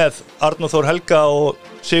eru með Arnór Þór Helga og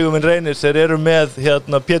Sigurvin Reynis, þeir eru með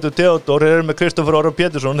Pétur Theodór, þeir eru með Kristoffer Orra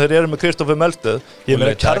Pétursson, þeir eru með Kristoffer Melsted. Ég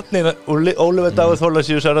meina kjarnin, Ólafur Dagur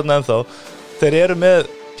Þorlagsíus er ennþá. Þeir eru með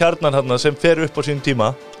kjarnan sem fer upp á sín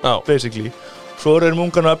tíma, basically. Svo eru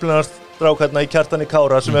mungan og öflunarstrák í Kjartani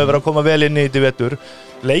Kára sem hefur verið að koma vel inn í þetta í vetur.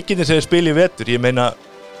 Leikinni sem þeir spila í vetur, ég meina,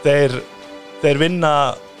 þeir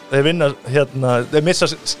missa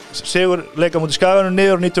sigur leika mútið Skaganum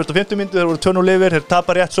niður á 95. mínútu, þeir voru 2-0 yfir, þeir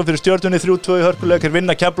tapar rétt svo fyrir Stjörnunni 3-2 í hörkuleik, þeir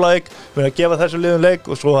vinna Keflavík, við að gefa þessu liðum leik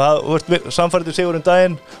og svo samfærið sigurinn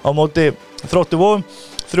daginn á móti Þrótti Vogum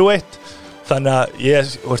 3-1. Þannig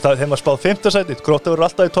að þeim að spáð 5. sætið, Grótta verður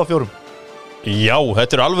alltaf í topp 4. Já,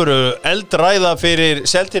 þetta er alvöru eldræða fyrir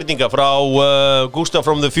Seltirninga frá Gustaf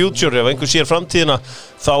from the Future. Ef einhver sér framtíðina,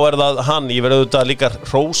 þá er það hann. Ég verði auðvitað líka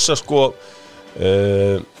hrósa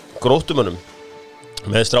Gróttumönnum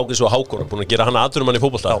með strákið svo Hákon, búin að gera hann atvinnumann í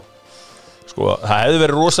fótbolta. Það hefði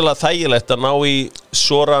verið rosalega þægilegt að ná í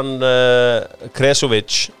Zoran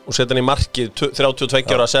Kresovic og setja hann í markið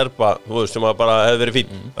 32 ára serba, þú veist, sem bara hefði verið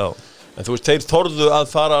fín. En þú veist, þeir þorðu að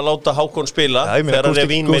fara að láta Hákon spila þegar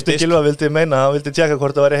Revín meiddist. Gústi Gylfa vildi meina, hann vildi tjekka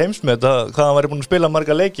hvort það væri heimsmet, hvað hann væri búin að spila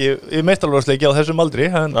marga leiki í meistaralóðsleiki á þessum aldri.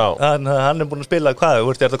 Hann er búin að spila, er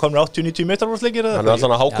það komin 80-90 meistaralóðsleikir?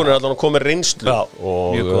 Hákon er allan að koma reynslu.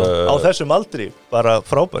 Á þessum aldri, bara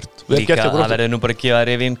frábært. Líka, það verður nú bara að gefa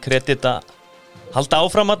Revín kredit að halda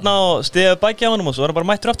áfram þarna og stiga baki á honum og svo er hann bara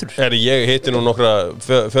mættur aftur. Ég hitti nú nokkra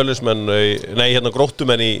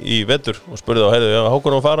Gróttumenn í vetur og spurði þá,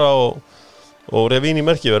 Hákon á að fara og Revín í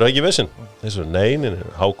merki, verður ekki vesinn? Þessu, nei,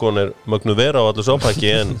 Hákon er mögnu vera á allir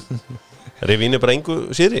sópakki en Revín er bara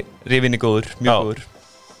engu síðri. Revín er góður, mjög góður.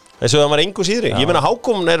 Þess að það var engu síðri. Ég meina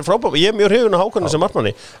Hákon frábær, ég mjög hrifinn af Hákoni sem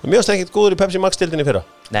markmanni. Mér varst ekkert góður í Pepsi Max-deildinni fyrra.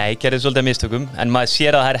 Nei, gerði svolítið mistökum, en maður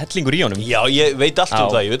sér að það hellingur í honum. Já, ég veit allt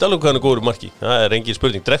það, ég veit alveg hvað hann góður í marki. Það engin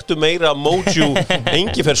spurning. Drektu meira Moju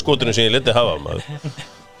engiferskotunum sem ég leti hafa, maður.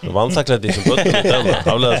 Vanþakklæti sem börnum í dag,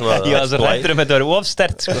 haflega svona... Já, það rættur þetta verið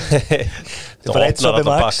ofstert, sko. Það opnar alltaf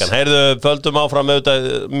bakkan. Heyrðu, földum áfram með þetta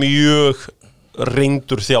mjög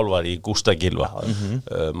reyndur þjálfari í Gústa Gylfa.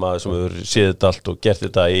 Maður sem hefur séð þetta allt og gert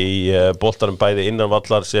þetta í boltarum bæði innan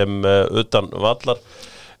vallar sem utan vallar.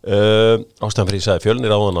 Ástæðan fyrir ég sagði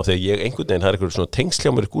Fjölnir á hana þegar ég einhvern veginn, það eitthvað svona tengsl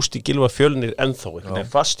hjá mér Gústi Gylfa Fjölnir ennþá, einhvern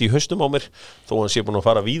veginn fast í haustum á mér þó hann sé búin að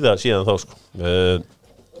fara víða síðan þá,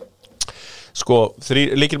 sko,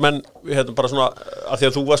 þrír lykilmenn hérna bara svona, af því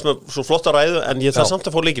að þú varst með svo flotta ræðu, en ég þarf samt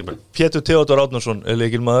að fá lykilmenn. Pétur Theodor Árnason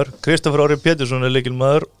lykilmaður, Kristoffer Orri Pétursson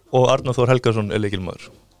lykilmaður og Arnar Þór Helgason lykilmaður.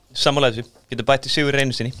 Sammála þessu, getur bætti Sigur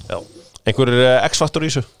Reynu sinni. Já. Einhver X-faktor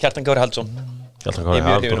í þessu? Kjartan Kári Halldórsson. Kjartan Kári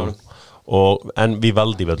Halldórsson. En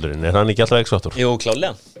Vivaldi völlurinn, hann ekki alltaf X-faktor? Jú,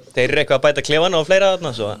 klálega. Þeir eru eitthvað að bæta klefana og fleira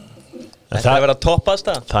þarna, svo þetta er verið að toppast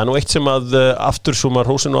það. Það nú eitt sem að aftur sumar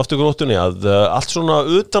hrósinu og aftur gróttunni, að allt svona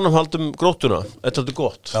utanumhaldum gróttuna, þetta er alltaf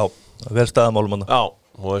gott. Já, vel staðamálum hann. Já,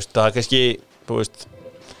 þú veist, það er kannski, þú veist,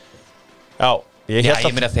 já, ég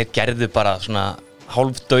meina þeir gerðu bara svona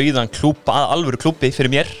hálf dauðan klúb, alvöru klúbbi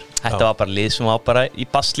fyrir mér. Þetta var bara lið sem var bara í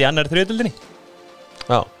basli annari þriðudeldinni.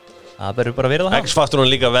 Já. Það verður bara verið að hafa. X-faktorinn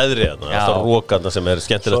líka veðri, alltaf rókana sem er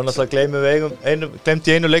skemmtilegt. Svo náttúrulega gleymum við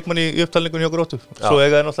glemdi einu leikmann í upptalningun hjá Gróttu. Svo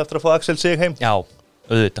eiga þeir náttúrulega eftir að fá Axel Sig heim. Já,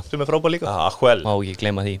 auðvitað. Sem er frábær líka. Ahuel. Má ekki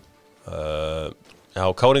gleyma því. Já,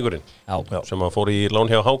 Káringurinn. Já. Sem að fór í lán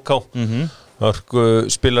hjá HK. Hörku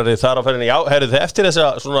spilari þar á ferðinni. Já, heyrðu þið eftir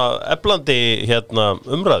þessa svona eflandi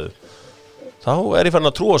umræðu. Þá er ég farin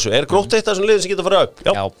að trúa þessu. Er Grótta eitt af þessum liðin sem geta farið upp?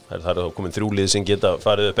 Já. Það er þá komin 3 lið sem geta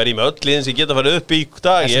farið upp. Er ég með öll liðin sem geta farið upp í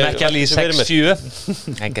dag? Það er ekki alveg í 6-7.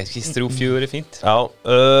 En kannski 3-4 er fínt. Já,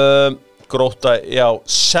 Grótta, já,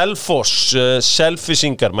 Selfoss,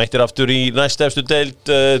 Selfisingar, mættir aftur í næst efstu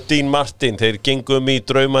deild, Dean Martin. Þeir gengum í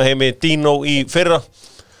draumaheimi Dino í fyrra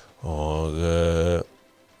og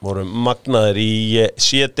voru magnaðir í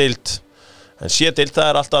C-deild. En C-deild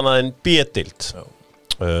það er allt annað en B-deild.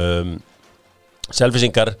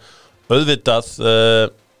 Selfisingar auðvitað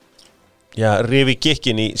rifi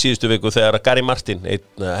gikkin í síðustu viku þegar Gary Martin,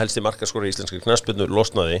 einn helsti markaskori í íslenskri knattspyrnu,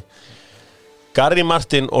 losnaði. Gary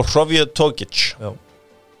Martin og Hrofje Togic.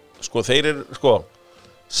 Sko, þeir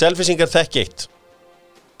Selfisingar þekki eitt.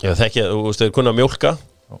 Já, þekki, þú veist, þeir kunna mjólka.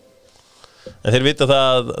 En þeir vita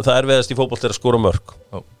það erfiðast í fótbolt er að skora mörk.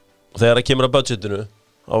 Og þegar það kemur að budgetinu,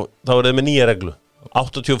 þá er þeir með nýja reglu.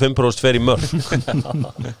 85% fer í mörk.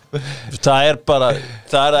 Það er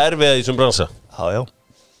erfiða í þessum bransa. Já.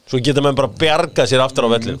 Svo geta menn bara bjarga sér aftur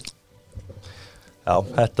á vellinu. Já,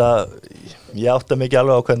 ég átta mikið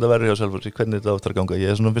alveg á hvernig það verður hjá Selfossi, hvernig þetta áttar að ganga.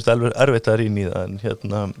 Ég er svona fyrst erfitt að rýna í það, en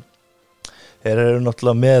þeir eru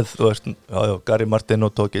náttúrulega með, þú veist, Gary Martin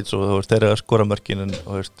og Togic og þú veist, þeir eru að skora mörkin, en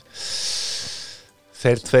þú veist,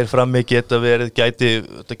 þeir tveir frammi geta verið,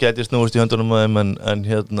 gæti snúist í höndunum á þeim, en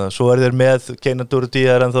svo er þeir með Keina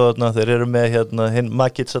Durudíðar ennþá, þeir eru með hinn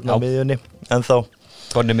Makic á miðjunni ennþá.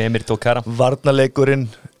 Tonni með Emir Tókara. Varnarleikurinn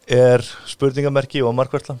er spurningamerki og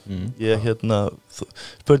markværsla.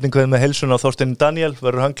 Spurning hvað með heilsun á Þorstein Daniel,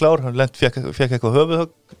 verður hann klár? Hann fekk eitthvað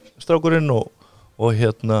höfuðstrákurinn og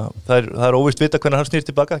það er óvíst vita hvernig hann snýr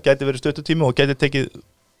tilbaka, gæti verið stuttutími og gæti tekið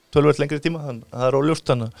töluvert lengri tíma, það er óljóst,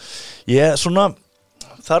 þannig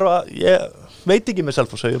ég veit ekki með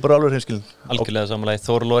Selfoss, ég er bara alveg hreinskilinn. Algjörlega samanlega,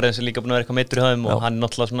 Þór Lorenz er líka búin að vera eitthvað meiddur í höfum og hann er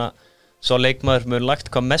náttúrulega svona svo leikmaður mjög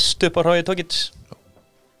lagt hvað mest upp á Hrofje Togic.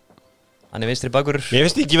 Hann er vinstri bakur. Ég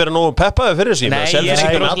veist ekki verið nógu peppaði fyrir þessi. Nei, ég er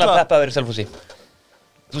ekki rosalega peppaði fyrir Selfossi.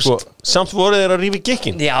 Samt voru þeir að rífi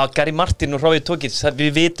gikkin. Já, Gary Martin og Hrofje Togic,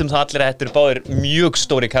 við vitum það allir að þetta eru báðir mjög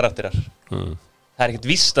stóri karakterar. Það er ekkert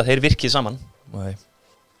víst að þeir virkið saman.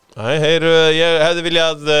 Nei, ég hefði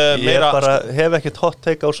viljað meira. Ég bara hef ekkert hot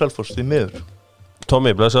take á Selfoss því miður.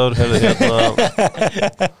 Tommy, blessaður, þeir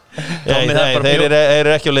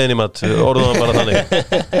eru ekki á leiðin í mat, orðum það bara þannig.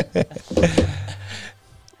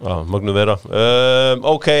 Mögnu vera.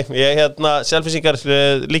 Ok, Selfisingar,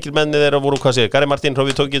 lykilmennið þeirra voru, hvað segir, Gary Martin,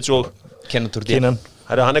 Hrofje Togic og Kenan.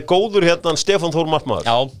 Hann er góður Stefán Þór markmaður.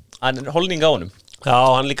 Já, hann er holning á honum. Já,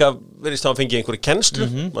 hann líka virðist að fengið einhverju kennslu.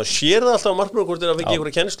 Maður sér það alltaf á markmaður hvort þeir að fengið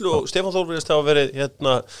einhverju kennslu og Stefán Þór virðist að verið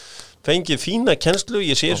fengið fína kennslu.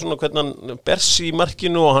 Ég sé svona hvernig hann bers í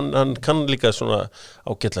markinu og hann kann líka svona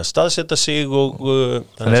ágætlega staðsetta sig og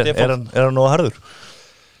er hann nógu harður?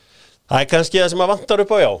 Það er kannski það sem að vantar upp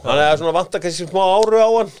á, já. Hann er svona vantar kannski smá áru á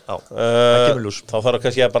hann. Það kemur ljós. Þá þarf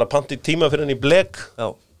kannski að bara panta í tíma fyrir hann í blek.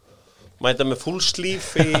 Já. mæta með full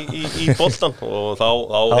sleeve í boltan og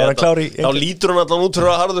þá lítur hann allan út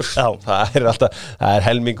fyrir að harður. Það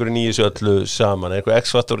helmingurinn í þessu öllu saman. Eitthvað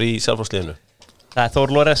X-faktor í Selfossliðinu? Það Þór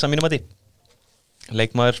Lores að mínum að því.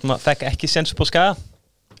 Leikmaður sem fekk ekki séns på Skaga,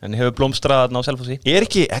 en hefur blómstrað á Selfossi.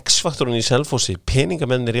 Ekki X-faktorinn í Selfossi,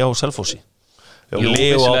 peningamennir á Selfossi?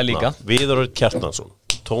 Leo Átna, Viðar Kjartansson,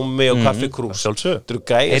 Tómi og Kaffi Krús. Þetta eru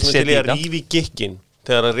gæðir sem til að rífi gikkin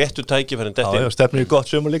þegar að réttu tækifærin detti. Stefnir í gott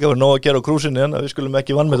sumar líka, fyrir nóg að gera á krúsinni en við skulum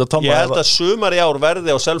ekki vanmeta Tóma. Ég held að sumar í ár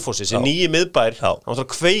verði á Selfossi, sem nýji miðbær, hann þarf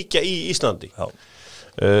að kveikja í Íslandi.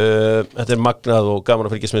 Þetta magnað og gaman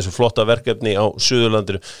að fylgjast með þessu flotta verkefni á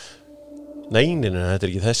Suðurlandinu. Nei, þetta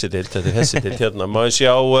ekki þessi deild, þetta þessi deild hérna. Má ég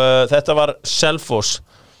sjá, þetta var Selfoss.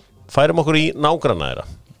 Færum okkur í nágranna þeirra.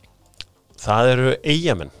 Það eru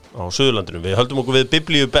Eyjamenn á Suðurlandinu. Við höldum okkur við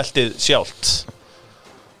biblíubeltið sjálft.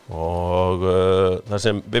 Og þar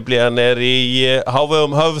sem biblían í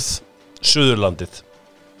hávegum höfð Suðurlandið.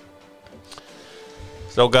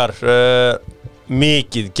 Strákar,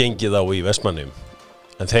 mikið gengið á í Vestmannaeyjum.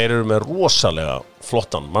 En þeir eru með rosalega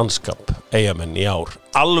flottan mannskap Eyjamenn í ár,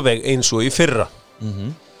 alveg eins og í fyrra.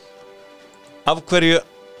 Af hverju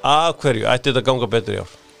ætti þetta ganga betur í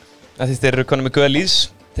ár? Þeir eru konum með Guða Lýðs.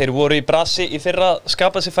 Þeir voru í brasi í fyrra,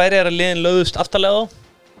 skapað sér færi að liðin lögðust aftarlega á.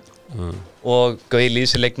 Og Guði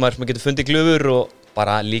Lýðs leikmaður sem getur fundið glufur og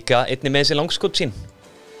bara líka einni með þessi langskot sín.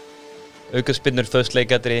 Aukaspinnur,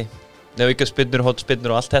 föstleikadri, aukaspinnur,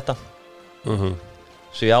 hotspinnur og allt þetta.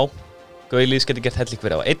 Svo já, Guði Lýðs getur gert helling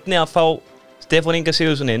fyrir á. Einni að fá Stefán Inga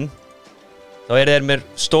Sigurðsson inn, þá þeir með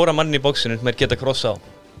stóra mannin í bóksinu sem geta krossa á.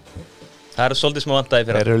 Það eru svolítið smá vandaði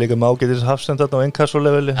fyrir. Þeir eru líka með ágætis hafsend þarna á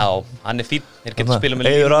inkasso-leveli. Já, hann fín. Þeir geta spila með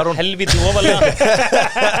línuna helvíti ofalega.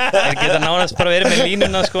 Þeir geta nánast bara verið með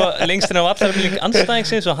línuna lengstinn af allar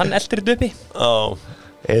andstæðingsins og hann eldir þetta uppi.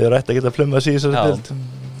 Eiður ætti að geta plumma sig í þessari deild.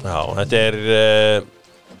 Já, þetta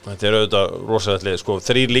er auðvitað rosalega,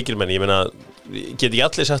 3 lykilmenn, ég meina, geti ekki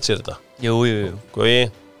allir sett sér þetta? Jú. Gói,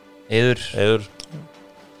 Eiður.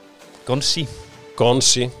 Gonsi.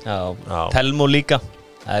 Já. Telmo líka.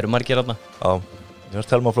 Það eru margir þarna. Já, ég var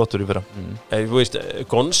Telmo flottur í fyrra. Þú veist,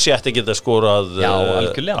 Gonsi ætti að geta skorað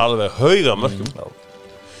alveg hauga mörkum.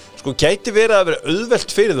 Gæti verið að vera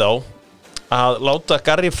auðvelt fyrir þá að láta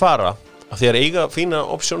Garri fara af því að eiga fína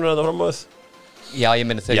opsjónur að það fram á þau. Já, ég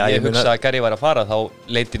meina þegar ég hugsa að Garri var að fara þá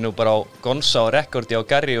leiti nú bara á Gonsa og rekordi á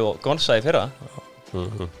Garri og Gonsa í fyrra.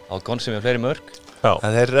 Á Gonsi með fleiri mörk.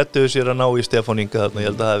 En þeir redduðu sér að ná í Stefán Inga þarna, ég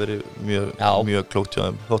held að það hafi verið mjög klókt hjá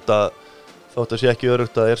þeim. Þótt að sé ekki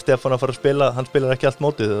örugt að Stefán að fara að spila, hann spilar ekki allt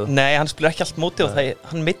mótið. Nei, hann spilar ekki allt mótið og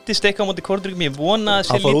hann mittist eitthvað á móti Kortryggjum, ég vona að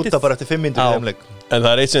sé lítið. Hann fór út af bara eftir 5 mínútur í þeim leik. En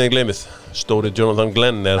það er eitt sem ég gleymið, stóri Jonathan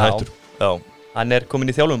Glenn hættur. Já, hann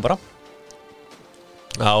komin í þjálfum bara.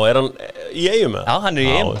 Já, hann í Eyjum með? Já, hann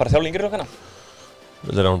í Eyjum, bara þjálfingir okkar.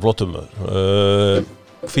 Þetta hann flottum með.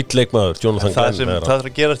 Fýll leikmaður, Jonathan Glenn. Það þarf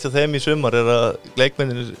að gerast hjá þeim í sumar að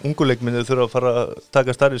ungu leikmennir þurfa að fara að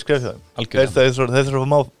taka stærri skref hjá þeim. Þeir þurfa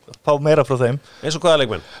að fá meira frá þeim. Eins og hvaða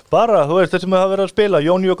leikmenn? Bara, þeir sem hafa verið að spila.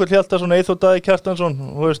 Jón Jökull Hjaltason, Eyþór Daði Kjartansson.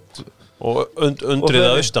 Og undrið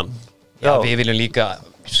að austan. Já, við viljum líka,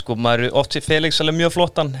 maður oft sé Felix alveg mjög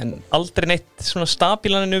flottan, en aldrei neitt svona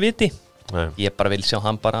stabílan en við viti. Ég bara vil sjá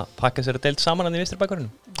hann bara pakka sér að deild saman hann í vinstri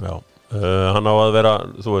bakverðinu. Já. Hann á að vera,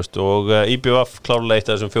 og IBVF klárlega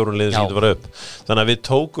eitt af þessum 4 liðin sem geta farið upp. Þannig að við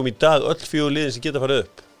tókum í dag öll 4 liðin sem geta farið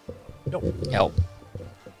upp. Já.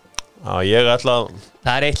 Já, ég ætla að...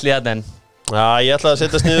 Það er eitt lið enn. Já, ég ætla að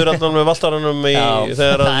setjast niður allan með valtaranum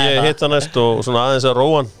þegar að ég hitta næst og svona aðeins að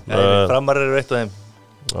róa hann. Framar eru eitt af þeim.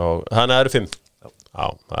 Þannig að það eru 5. Já,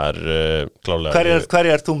 það er klárlega...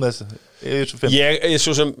 Hverju ert þú með þessu? Ég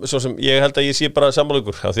held að ég sé bara sammála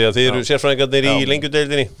ykkur af því að þið eru sérfræðingarnir í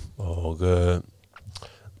lengjudeildinni og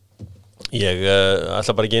ég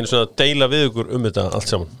ætla bara ekki einu svona að deila við ykkur þetta allt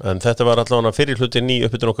saman en þetta var allavega fyrir hlutin í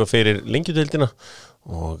uppbytun okkar fyrir lengjudeildina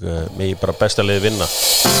og mig bara besta liði vinna.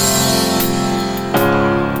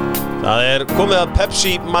 Það er komið að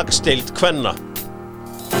Pepsi Max deild kvenna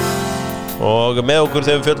og með okkur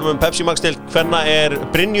þegar við fjöllum Pepsi Max deild kvenna er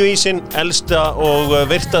Brynjuísinn, elsta og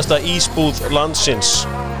virtasta ísbúð landsins.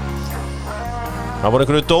 Það voru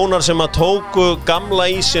einhverju dónar sem að tóku gamla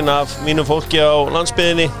ísinn af mínum fólki á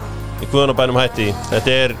landsbyggðinni í Guðanabænum hætti. Þetta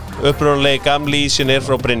er upprunalegi gamli ísinn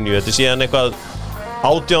frá Brynju. Þetta er síðan eitthvað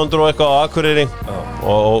 1800 og eitthvað á Akureyri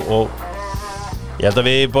og ég held að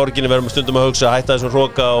við í borginni verðum stundum að hugsa að hætta þessum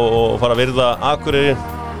hroka og fara að virða Akureyri.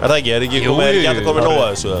 Er það ekki? Er ekki alltaf komið nóg að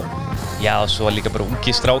þessu? Já, og svo líka bara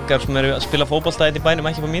ungi strákar sem eru að spila fótbolta í bænum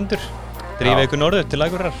ekki på mínútur. Drífa ykkur norður til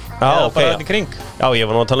Akureyrar. Eða bara hérna í kring. Já, ég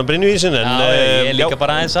var nú að tala Brynjuísinn en... Já, ég er líka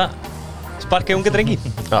bara aðeins að sparka unga drengi.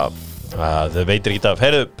 Já, Það veitir ekki af.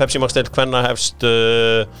 Heyrðu, Pepsi Max deild kvenna hefst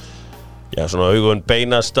svona augun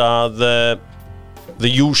beinast að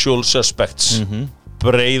the usual suspects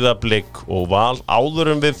Breiðablik og Val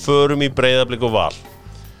áður en við förum í Breiðablik og Val.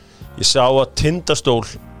 Ég sá að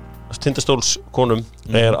Tindastólskonum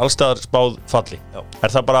allstaðar spáð falli. Já.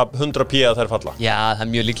 Það bara 100p að þær falla? Já, það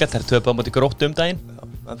mjög líklegt, þær töpa á móti Gróttu daginn.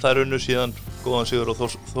 En það unnu síðan góðan sigur og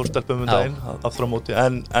Þórstelpum daginn aftur á móti,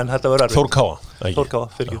 en þetta var erfitt. Þórkáa,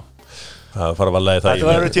 fyrir ekki. Það fara að vallaði það. Þetta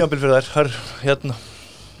var erfitt tímabil fyrir þær.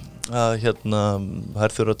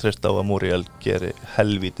 Þær þurfa að treysta á að Múriel geri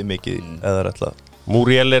helvíti mikið eða þær ætla.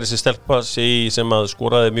 Múriel þessi stelpa sem að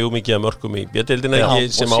skoraði mjög mikið af mörkum í B-deildinni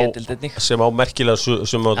sem á merkilega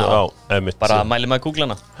sem á emitt. Bara mæli maður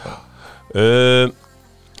Googlana.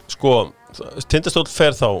 Tindastóll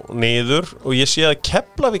fer þá niður og ég sé að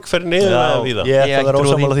Keflavík fer niður með víða. Ég ætla að vera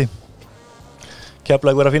ósammála því.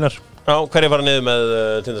 Keflavík vera fínar. Já, hverju fara niður með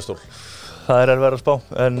Tindastól? Það er erfiðara að spá,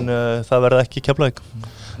 en það verða ekki Keflavík.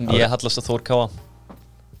 Ég hallast að Þórkáa.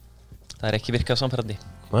 Það er ekki virkað samfærandi.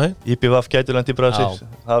 Nei. IBVF gæti lent í Brasil.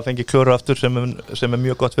 Það fengi klöru aftur sem er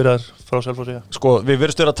mjög gott fyrir þær frá Selfossi. Við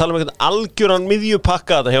verðumst vera að tala einhvern algjöran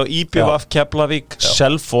miðjupakka þetta hjá IBVF, Keflavík,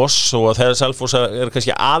 Selfoss og þegar Selfoss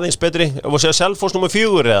kannski aðeins betri. Og segja Selfoss nummer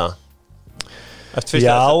 4 eða?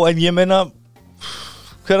 En ég meina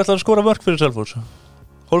hver ætlar að skora mörk fyrir Selfoss?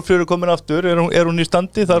 Hólmfríður komin aftur, er hún í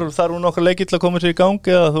standi? Þar hún okkar leikið til að koma sér í gang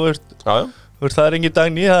eða þú veist? Það er engin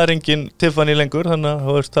Dagný, það er engin Tiffany lengur, þannig að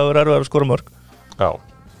það er erfiðara að skora mörk.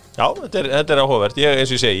 Já, þetta er áhugavert.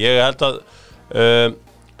 Eins og ég segi, ég held að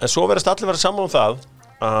en svo verðast allir vera saman það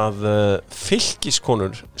að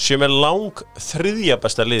Fylkiskonur sem lang þriðja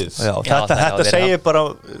besta liðið. Þetta segir bara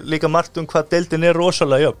líka margt hvað deildin er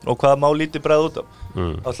rosalega jöfn og hvað má lítið bregða út af.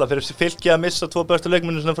 Alltaf fyrir Fylki að missa 2 bestu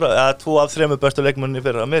leikmenni sinna frá, 2 af 3 bestu leikmenni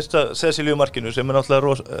fyrir að missa Cecilíu markinu sem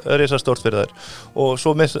náttúrulega risastórt fyrir þær og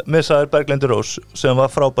svo missa þær Berglindi Rós sem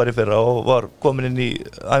var frábæri fyrra og var komin inn í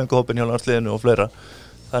æfingahópinn hjá landsliðinu og fleira.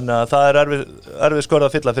 Þannig að það er erfið skorð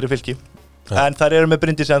að fylla fyrir Fylki. En þær eru með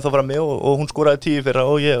Bryndísi ennþá frammi og hún skoraði 10 fyrra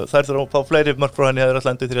og þær þurfa að fá fleiri mörk frá henni að þeirra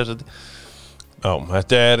allandi í 3. sæti. Já,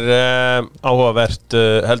 þetta er áhugavert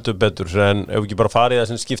heldur betur en ef ekki bara farið það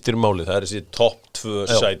sem skiptir máli, það er þessi topp 2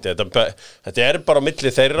 sæti. Þetta er bara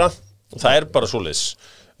milli þeirra og það er bara svoleiðis.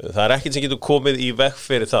 Það er ekkert sem getur komið í veg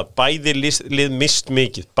fyrir það. Bæði lið mist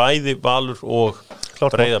mikið, bæði Valur og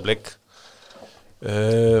Breiðablik.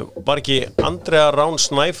 Var ekki Andrea Rán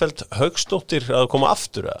Snæfeld Hauksdóttir að koma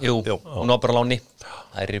aftur? Jú, hún var bara láni.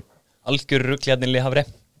 Það er algjör rugljarnirli hafri.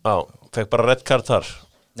 Já, fekk bara redd kart þar.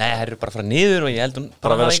 Nei, það er bara að fara niður og ég held hún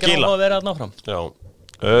bara að vera að skila. Að vera að ná fram. Já.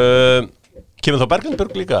 Kemur þá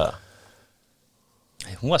Berglindbjörg líka?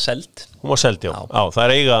 Nei, hún var seld. Hún var seld, já. Já, það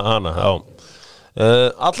er eiga hana, já.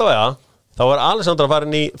 Allavega, þá var Alessandra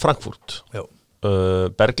farin í Frankfurt. Já.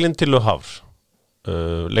 Berglind til Le Havre.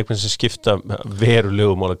 Leikmenn sem skipta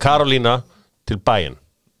verulegu máli. Karolína til Bayern,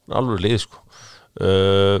 alveg lið sko.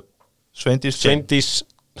 Sveindís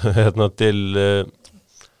til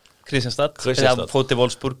Kristianstad, fóti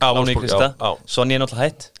Wolfsburg, láni í Kristianstad. Sonja er náttúrulega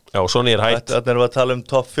hætt. Já, Sonja er hætt. Þannig erum við að tala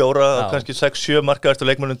topp 4, kannski 6-7 markaðastu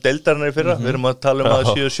leikmennum deildarinnar í fyrra. Við erum að tala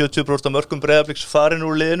að 70% af mörkum Breiðabliks farin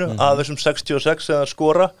úr liðinu, af þessum 66 eða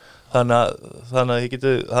skora. Þannig að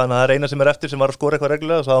það er eina sem er eftir sem var að skora eitthvað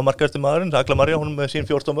reglulega, það var markaðasti maðurinn, Agla María, hún með sín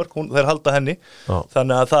 14 mörk, þeir halda henni.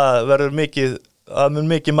 Þannig að það verður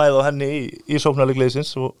mikið mæð á henni í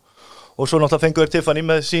sóknarleikliðsins og svo náttúrulega fengu þeir Tiffany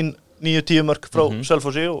með sín 9-10 mörk frá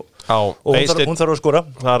Selfossi og hún þarf að skora.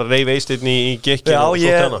 Það reif Eysteinn í gekkin og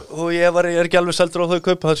ég er ekki alveg seldur á þau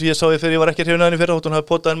kaup, þar sem ég sá ég var ekki hrifinn af henni fyrir þótt hún hafi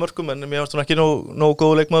potað henni mörkum, en mér fannst hún ekki nógu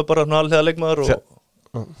góð leikmaður, bara alhliða leikmaður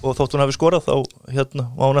og þótt hún hafi skorað þá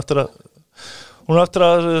hún eftir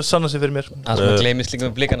að sanna sig fyrir mér. Það sem að gleymist líka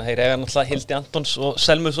með blikana, þeir eiga náttúrulega Hildi Antons og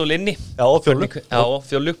Selmu svo inni. Já, og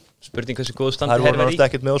Fjólu. Spurning hversu góðu standi þær voru náttúrulega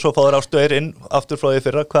ekkert með og svo fá þeir Ástöðir inn aftur frá því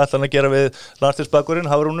fyrra. Hvað ætlar hann að gera við landsliðsbakkurinn,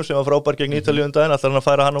 Hafrúnu sem var frábær gegn Ítalíu daginn, ætlar hann að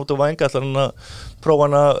færa hann út á væng, ætlar hann að prófa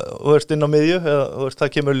hann að inn á miðju, eða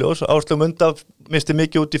það kemur ljós. Áslaug Munda misti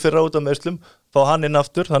mikið út í fyrra út af meiðslum, fá hann inn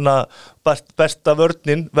aftur, þannig að besta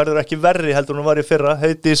vörnin verður ekki verri heldur hún var í fyrra,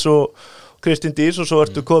 Heiðdís og Kristín Dís og svo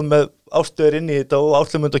ertu komið með Ástöðir inn í þetta og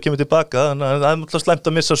Áslaug Munda kemur tilbaka, þannig að það er náttúrulega slæmt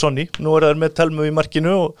að missa Sonny. Nú er það með Telmu í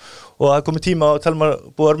markinu og það er komið tíma og Telma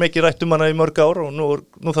búið að mikið rætt hana í mörg ár og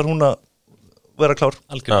nú þarf hún að vera klár.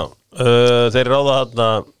 Þeir ráða þarna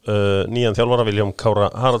nýjan þjálfara Viljám Kára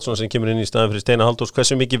Haraldsson sem kemur inn í staðinn fyrir Steina Halldórs.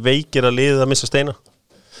 Hversu mikið veikir að liðið að missa Steina?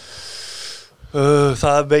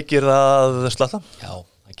 Það veikir að slata. Já,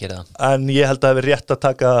 en ég held að það hefur rétt að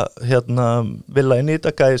taka Villa inn í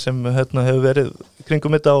þetta gæði sem hefur verið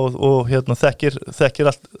kringum þetta og þekkir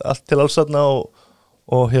allt til alls þarna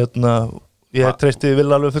og ég treysti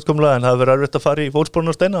Villa alveg fullkomlega en það hefur verið erfitt að fara í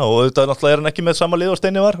fótsporinu á Steina og auðvitað náttúrulega hann ekki með sama lið og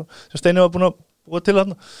Steini var búin að búa til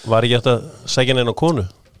hann. Var ekki hægt að sækja neina konu?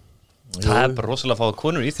 Það bara rosalega að fá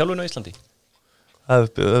konur í þjálfinu á Íslandi. Það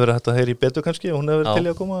hefur verið hægt að heyri betur kannski og hún hefur verið til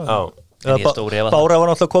í að koma. Já. Bára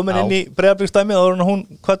var náttúrulega komin inn í Breiðabliksdæmið og hún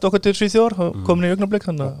hvatti okkur til Svíþjóðar komin í augnablik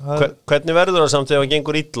Hvernig verður það samt ef það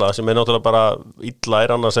gengur illa sem náttúrulega bara illa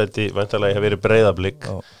annarsæti væntanlega hefur verið Breiðablik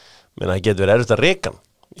menna það getur verið erfitt að reka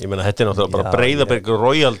ég meina þetta náttúrulega bara Breiðablik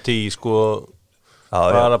royalty sko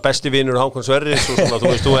bara besti vinur Hákon Sverris og svona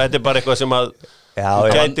þú veist þetta bara eitthvað sem að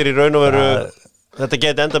þú gætir í raun og veru þetta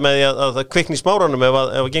geti enda með því að það kvikni í smáranum ef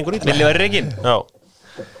það gengur illa Villi verið rekin?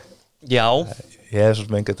 Já Ég hef svo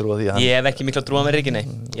sem enga trú á því Ég hef ekki mikla trú á með Riki, nei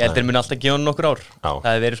Ég heldur muni alltaf gefa hann nokkur ár Það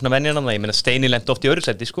hefur verið svona venjan ég meina Steini lenti oft í öðru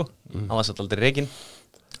sæti sko Hann var satt aldrei Rikin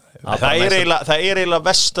Það er eiginlega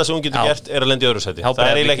versta sem hún getur gert að lenda í öðru sæti Það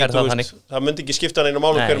er eiginlega ekki, þú veist Það myndi ekki skipta neina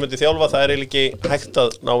máli hver myndi þjálfa Það er eiginlega ekki hægt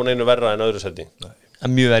að ná neinu verra en öðru sæti Það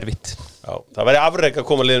er mjög erfitt Það væri afrek að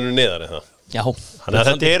koma liðinu niðar Þannig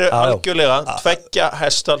að þetta eru algjörlega 2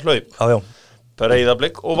 hesta hlaup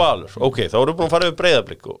Breiðablik og Valur þá erum við búin að fara yfir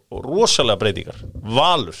Breiðablik og rosalega breytingar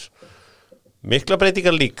Valur, mikla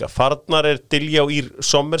breytingar líka farnar Diljá Ír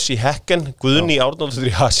Sommers í Hekken Guðni Árnaldur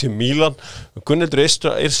í AC Milan Gunnhildur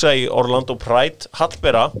Yrsa í Orlando Pride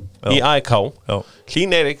Hallbera í AEK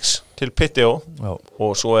Hlín Eiríks til Piteo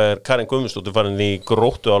og svo Karin Guðmundsdóttir farin í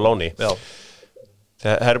Gróttu á láni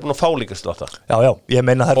Það er búin að fá líka slatta ég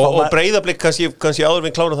meina og Breiðablik kannski áður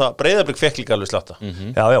við klárum það Breiðablik fekk líka alveg slatta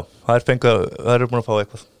það er búin að fá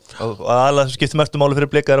eitthvað og alveg sem skiptir mestu máli fyrir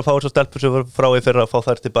Blika er að fá þessar stelpur sem var frá í fyrra að fá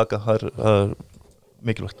þær tilbaka það er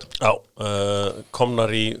mikilvægt komnar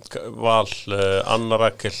í Val Anna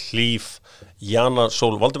Rakel Hlíf Jana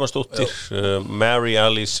Sól Valdimarsdóttir Mary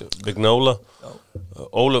Alice Vignola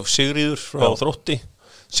Ólöf Sigríður frá Þrótti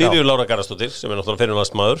Sigríður Lára Garðarsdóttir sem náttúrulega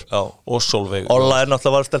fyrirlandsmaður og Sólveig Olla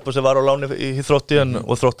náttúrulega var stelpa sem var á láni í Þrótti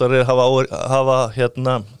og Þróttar hafa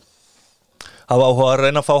áhuga að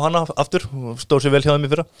reyna að fá hana aftur stóð sér vel hjá þeim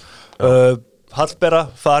í fyrra Hallbera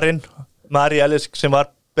farinn Mary Alice sem var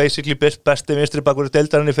basically besti vinstri bakvörður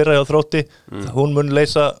deildarinn í fyrra hjá Þrótti hún mun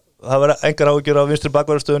leysa það verða engar áhyggjur á vinstri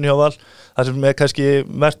bakvörðarstöðunni hjá Val það sem kannski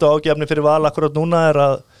mestu ágefni fyrir Val akkurat núna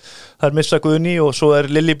að það missa Guðni og svo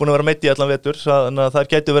Lilli búin að vera meidd í allan vetur þannig að það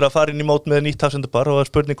getur verið að fara inn í mót með nýtt hafsendapar og það er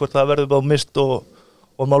spurning hvort það verður bara mist og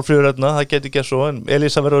Málfríður það getur ekki svo en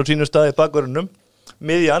Elísa verður á sínu staði bakvörðunum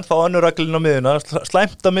miðjan, fá önnur Rakelin á miðjuna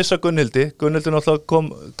slæmt að missa Gunnhildi náttúrulega kom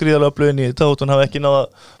gríðarlega blöðin í þetta og hún hafi ekki náð að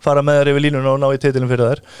fara með þær yfir línuna og ná í titilin fyrir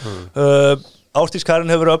þær Ásdís Karin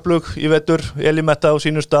hefur verið öflug í vetur Elí Metta á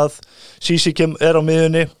sínu stað Sísi er á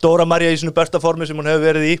miðjunni Dóra María í sínu besta formi sem hún hefur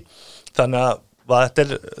verið í þannig að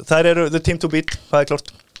þær eru the team to beat, það er klart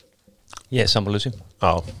Ég er sammála þessu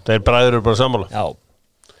þeir bræður eru bara sammála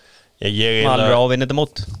Valur á að vinna þetta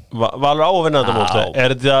mót Valur á að vinna þetta mót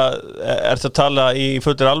Er þetta að tala í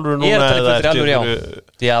fullir alvöru núna? Ég er að tala í fullir alvöru, já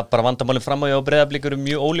Því að bara vandamálin fram á og Breiðablik eru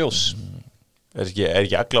mjög óljós Er ekki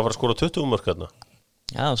Agla að fara að skora 20 mörk þarna?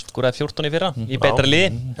 Já, það skoraði 14 í fyrra í betra liði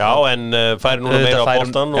Já, en færi núna meira á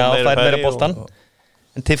boltan Já, færi meira á boltan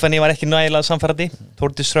En Tiffany var ekki nægilega samfærandi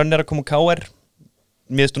Þórdís Hrönn að koma KR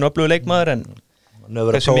Mér stund öflugur leikmaður en hann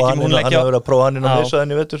hefur verið að prófa hann inn að leysa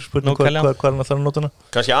henni vetur spurning hvað hann ætlar að nota hana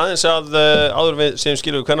Kannski aðeins að áður við sem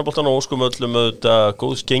skilum við kvennaboltan og óskum öllum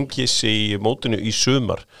góðs gengis í mótinu í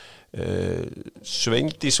sumar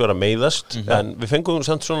Sveindís var að meiðast en við fengum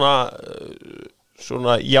samt svona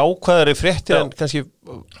jákvæðari fréttir en kannski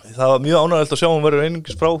það var mjög ánægilegt að sjá hún verður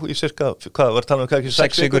einungis frá í cirka, hvað var talað um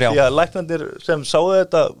 6 vikur því að læknandir sem sáu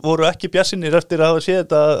þetta voru ekki bjassinir eftir að hafa séð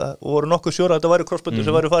þetta og voru nokkuð sjóra að þetta væri krossböndur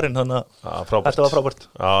sem væri farin þannig að þetta var frábært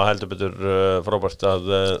Já, heldur betur frábært að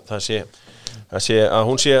það sé að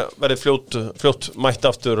hún sé verið fljótt mætt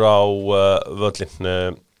aftur á völlin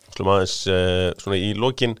slum aðeins svona í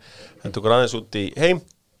lokin hendur okkur aðeins út í heim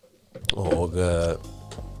og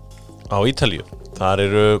á Ítalíu þar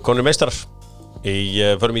eru konur meistarar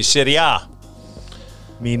förum í Serie A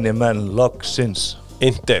Mínir menn loksins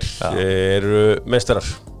Inter eru meistarar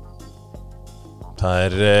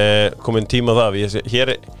það komin tíma á það hér,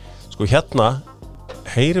 sko hérna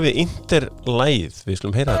heyrum við Inter lagið við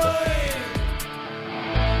slum heyra þetta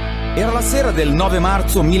Era la sera del 9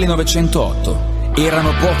 marzo 1908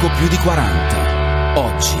 erano poco più di 40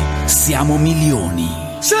 oggi siamo milioni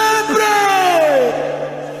sempre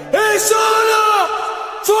e solo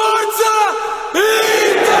Forza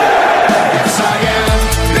Inter!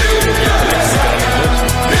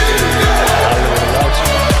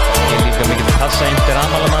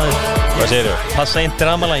 Hvað segirðu? Passa inn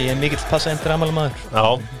dramala, ég mikill passa inn dramala maður. Já,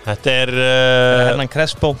 þetta Hernan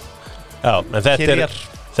Crespo. Já, en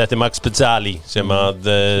þetta Max Pezzali sem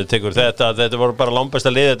að tekur þetta voru bara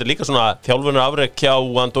langbesta lið, þetta líka svona þjálfunar afrek hjá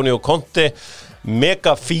Antonio Conte,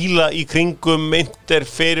 mega fíla í kringum Inter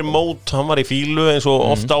fyrir mót, hann var í fílu eins og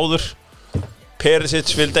oft áður.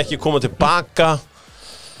 Perisic vildi ekki koma tilbaka.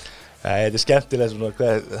 Þetta skemmtilegt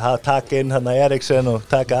svona, taka inn hann að Eriksen og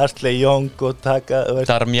taka Ashley Young og taka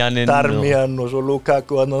Darmian og svo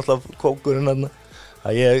Lukaku hann alltaf kókurinn hann.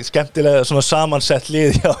 Það er skemmtilega svona samansett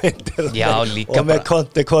lið hjá Inter og með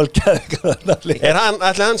Conte kolkæðingar.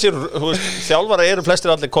 Ætli hann sér, þjálfara eru flestir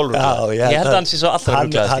allir kolruglaðir? Já, ég held að hann sé svo allra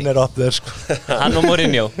ruglaðist. Hann upp þér sko. Hann og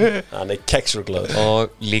Mourinho. Hann keksruglaður.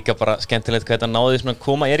 Og líka bara skemmtilegt hvað þetta náði svona að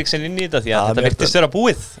koma Eriksen inn í þetta því að þetta virtist vera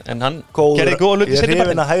búið. En hann gerði góða hluti seinni partinn. Ég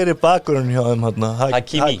hrifin að hægri bakgrunn hjá þeim hann.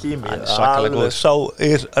 Hakimi. Alveg sá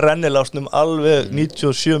rennilásnum alveg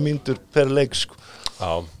 97 mínútur per leik sko.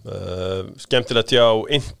 Já, skemmtilegt hjá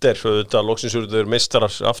Inter, þetta loksins eru þeir meistarar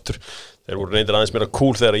aftur. Þeir voru reyndir aðeins meira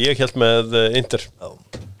cool þegar ég held með Inter.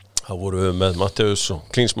 Það voru við með Matteus og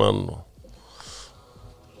Klinsmann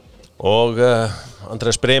og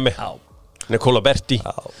Andreas Bremi, Nicola Berti,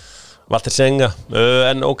 Walter Senga,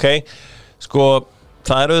 en ok, sko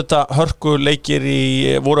það eru þetta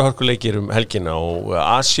voru hörkuleikir helgina og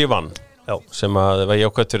AC vann. Sem að var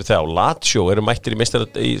jákvæmt fyrir það og Lazio eru mættir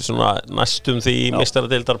í svona næstum því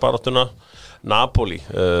meistaradeildarbaráttuna. Napoli,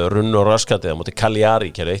 runnu og raskati á móti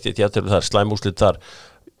Cagliari, gerði 1-1 jafntefli þar, slæmúrslit þar.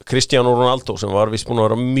 Cristiano Ronaldo sem var vist búinn að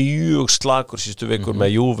vera mjög slakur síðustu vikur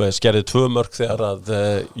með Juve, skerði 2 mörk þegar að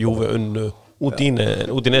Juve unnu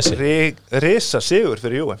Udinese. Risa sigur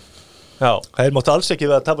fyrir Juve. Já. Það mátti alls ekki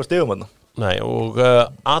vera að tapa stigum þarna. Nei, og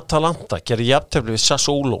Atalanta gerði jafntefli við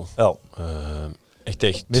Sassuolo. Já.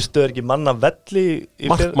 1-1. Mistuðu ekki manna velli í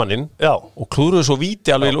markmanninn og klúruðu svo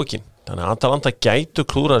víti alveg í lokin. Þannig að Atalanta gætu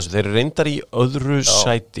klúra þessu. Þeir eru reyndar í öðru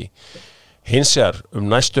sæti. Hins vegar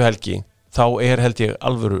næstu helgi þá held ég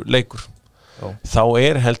alvöru leikur. Þá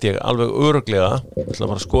held ég alveg örugglega, ég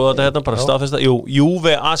ætla bara að skoða þetta hérna, bara staðfesta.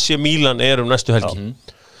 Juve AC Milan næstu helgi.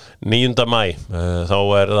 9. maí. Þá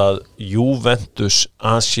það Juventus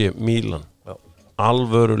AC Milan.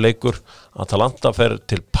 Alvöru leikur. Atalanta fer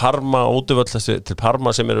til Parma til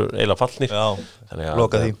Parma sem eru eiginlega fallnir. Þannig að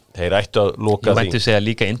loka því. Þeir ættu að loka því. Ég mættu segja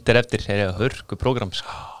líka Inter eftir, þeir eru hörku prógram.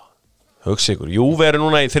 Hugsa ykkur, Juve eru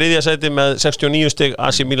núna í 3. sæti með 69 stig,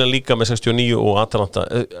 AC Milan líka með 69 og Atalanta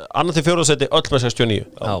 2. til 4. sæti öll með 69.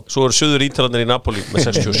 Svo eru Suður Ítalarnir í Napoli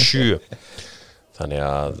með 67. Þannig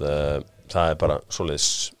að það bara svoleiðis.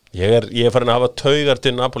 Ég farin að hafa taugar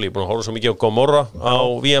til Napoli, ég er búin að horfa svo mikið á Gomorra á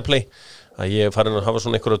Viaplay að ég farin að hafa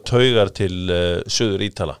svona einhverja taugar til Suður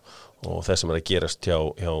Ítala og þess sem að gerast hjá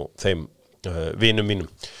þeim vinum mínum.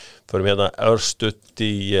 Förum hérna örstutt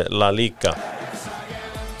í La Liga.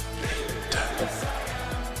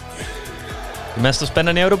 Mest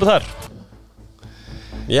spennan í Evrópu þar?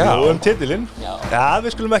 Já. Titilinn. Já,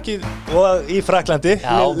 við skulum ekki og í Fraklandi.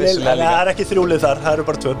 Það ekki 3 lið þar, það eru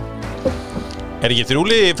bara 2. Ekki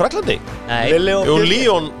 3 lið í Fraklandi? Nei.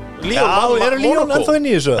 Lyon eru Lyon ennþá inn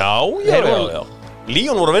í þessu? Já.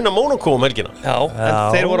 Lyon voru að vinna Monaco helgina. Já, en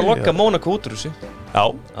þeir voru að lokka Monaco út úr þessu. Já,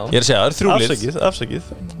 ég að segja, það 3 lið.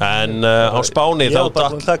 Afsakið. En á Spáni þá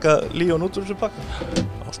bara búin að taka Lyon út úr þessu pakka.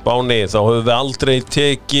 Á Spáni þá höfum við aldrei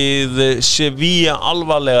tekið Sevilla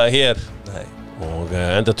alvarlega hér. Nei. Og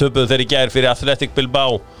enda töpuðu þeir í gær fyrir Athletic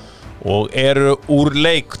Bilbao og eru úr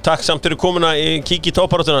leik. Takk samt fyrir komuna í kík í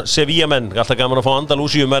topparáttuna. Sevilla menn, alltaf gaman að fá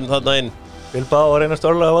Andalúsíu menn þarna inn. Bilbao var reynast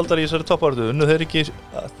örlega valdar í þessari toppáratu.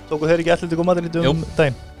 Tóku þeir ekki Atletico Madrid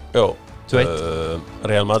daginn? Jó, 2-1.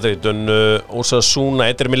 Real Madrid Osasuna,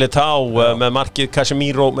 Eder Militao með markið,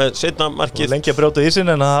 Casemiro með seinna markið. Lengi að brjóta í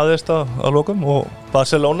sin en það hafðist á lokum og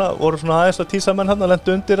Barcelona voru svona aðeins að tísa menn hann að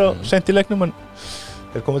lendu undir á sent í leiknum en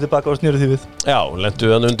þeir komið tilbaka og snýru því við. Já, lendu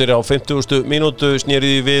hann undir á 50. mínútu, snýru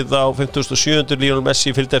því við á 57. Lionel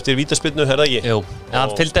Messi fylgdi eftir vítaspyrnu, það ekki? Jú,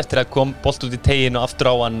 hann fylgdi eftir að kom bolt út í tegin og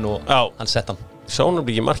aftur á hann og hann sett hann. Sánum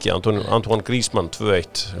ekki markið, Antoine Griezmann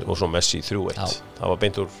 2-1 og svo Messi 3-1. Það var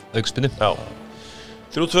beint úr augspinnu. Já.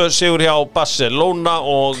 3-2 sigur hjá Barcelona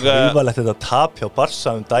og Hrífalegt þetta tap hjá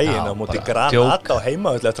Barca daginn á móti Granada á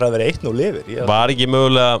heimavelli eftir að vera 1-0 yfir. Var ekki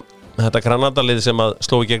mögulega þetta Granada-lið sem að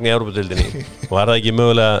sló í gegn í Evrópudeildinni var það ekki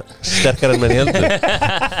mögulega sterkar en menn heldur?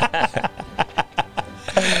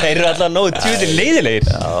 Þeir eru alltaf nógu tjúðir leiðilegir.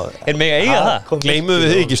 Er mig að eiga það? Gleymum við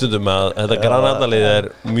þig ekki stundum að þetta Granada-lið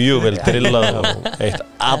mjög vel drillað og eitt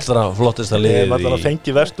allra flottasta lið. Þeir allan að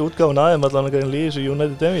fengi verstu útgáfun aðeim allan að gæðin líðis og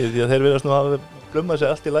United Demi því að þeir viljast nú hafa blömmað sér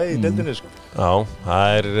allt í lagi í deildinni. Já,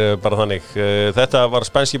 það bara þannig. Þetta var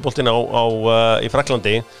spænski boltinn í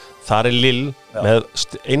Fraklandi. þar Lille með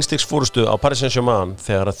einstigs fórustu á Paris Saint-Germain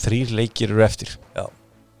þegar að 3 leikir eru eftir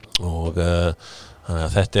og þannig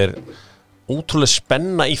að þetta ótrúlega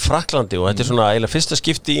spenna í Frakklandi og þetta svona eiginlega fyrsta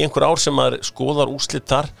skipti í einhver ár sem maður skoðar úrslit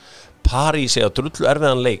þar. París eiga drullu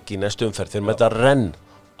erfiðan leik í næstu umferð þeir mæta Rennes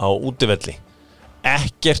á útivelli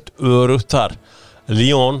ekkert örugt þar.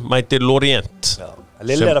 Lyon mætir Lorient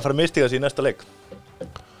Lille að fara að mistiga sig í næsta leik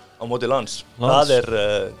á móti Lens. Það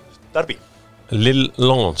derby Lille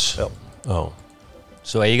Lens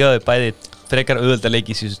Svo eiga þau bæði frekar auðvelda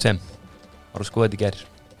leiki í síðustu 2 var að skoða þetta í gær.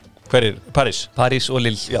 Hverir? París? París og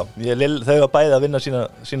Lille. Já, Lille, þau var bæði að vinna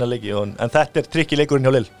sína leiki en þetta trikki leikurinn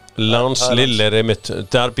hjá Lille. Lens Lille einmitt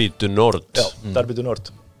Derby du Nord. Já, Derby du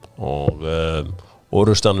Nord. Og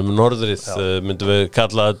orustanum norðrið myndum við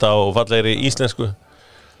kalla þetta á fallegri íslensku.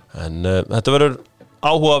 En þetta verður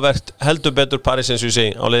áhugavert heldur betur París eins og ég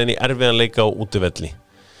segi á leiðinni erfiðan leik á útivelli.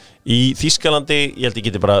 Í Þýskalandi, ég held ég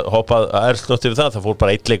geti bara hoppað erlnótt yfir það fór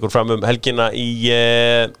bara 1 leikur fram helgina í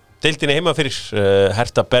deildinni heima fyrir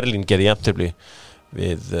Hertha Berlín gerði jafntefli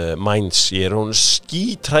við Mainz. Ég hún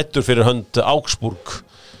skítrættur fyrir hönd Augsburg.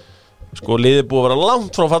 Sko liðið búið að vera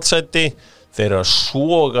langt frá fallsæti, þeir að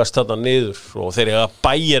sogast þarna niður og þeir að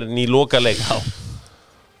Bayern í lokaleik.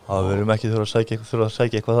 Við verum ekki þurfa að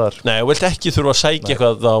sækja eitthvað þar. Nei, og vilt ekki þurfa að sækja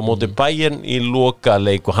eitthvað á móti Bayern í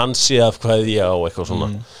lokaleik og hansi að kveðja og eitthvað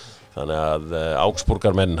svona. Þannig að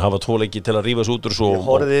Augsburgarmenn hafa 2 leiki til að rífa sig út úr svo.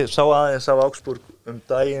 Ég sá aðeins af Augsburg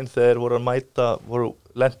daginn þegar voru að mæta, voru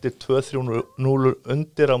lendir 2-3-0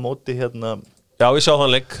 undir á móti hérna. Já, ég sá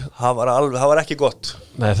þann leik. Það var ekki gott.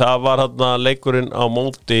 Nei, það var hérna leikurinn á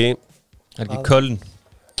móti. Ekki Köln.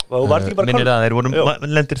 Það var ekki bara Köln. Minnir að þeir voru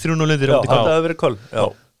lendir 3-0 undir á móti Köln. Það hefur verið Köln, já.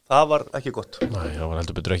 Það var ekki gott. Nei, það var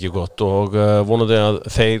heldur betur ekki gott og vonandi að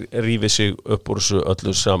þeir rífi sig upp úr þessu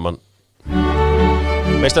öllu saman.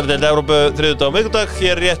 Meistaradeild Evrópu þriðjudag og miðvikudag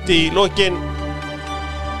hér rétt í lokin.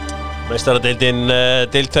 Meistaradeildin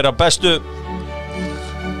deild þeirra bestu.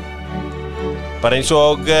 Bara eins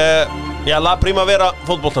og La Primavera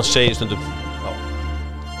fótboltans segir stundum.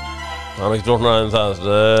 Það er ekki flóknara en það.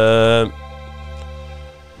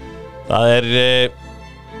 Það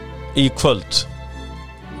í kvöld.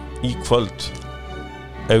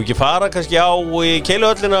 Ef við ekki fara kannski á í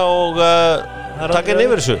Keiluhöllina og taka inn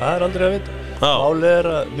yfir þessu. Það er aldrei að vita. Málið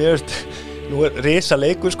að mér veist nú risa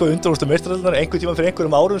leikur undanúrslit meistaradeildar einhvern tímann fyrir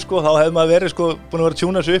einhverjum árum þá hefði maður verið búin að vera að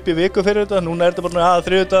tjúna sig upp í viku fyrir þetta. Núna er þetta bara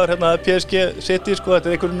þriðjudagur hérna PSG City þetta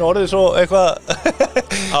er einhvern orðið svo eitthvað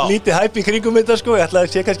lítið hæp í kringum þetta Ég ætla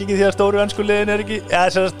að sé kannski ekki því að stóru ensku liðin er ekki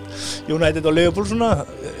United og Liverpool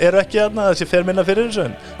eru ekki þarna þessi fer minna fyrir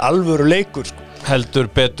þessu en alvöru leikur Heldur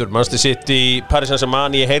betur, Manchester City, Paris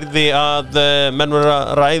Saint-Germain, ég heyrði að menn voru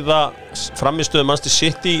að ræða framistöðu Manchester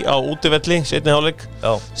City á útivelli, seinni hálfleik,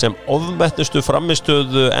 sem ofmetnustu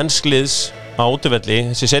framistöðu enskliðs á útivelli,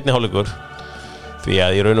 þessi seinni hálfleikur, því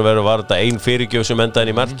að í raun og veru var þetta ein fyrirgjöf sem endaði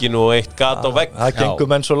í markinu og eitt gat á vegg. Það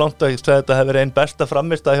gengur menn svo langt að þetta hefur verið ein besta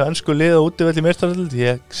framistæða hjá ensku lið á útivelli meistaradeildar,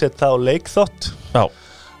 ég set það á leikþátt. Já.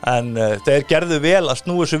 En þeir gerðu vel að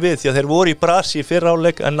snúa þessu við því að þeir voru í brasi í fyrra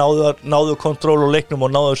áleik en náðu kontról á leiknum og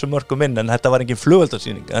náðu þessu mörkum inn en þetta var engin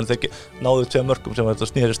flugveldarsýning en þeir náðu 2 mörkum sem þetta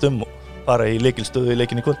snýrist og fara í leikilstöðu í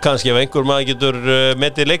leikinni kvöld. Kannski ef einhver maður getur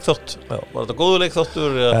metið leikþátt. Var þetta góður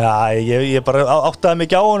leikþáttur? Já, ég bara áttaði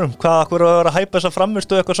mikið á honum hvað var að vera að hæpa þessa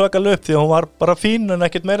framistöðu eitthvað svakalega upp því að hún var bara fín en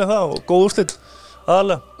ekkert meira en það og góð úrslit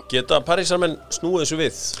aðalega. Geta Parísarmenn snúið þessu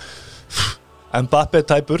við? Mbappé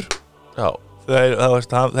tæpur. Já.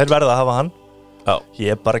 Þeir verða að hafa hann. Já.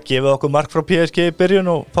 Ég bara gefið okkur mark frá PSG í byrjun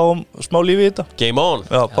og fáum smá lífi í þetta. Game on.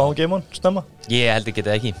 Já, fáum game on, snemma. Ég held ekki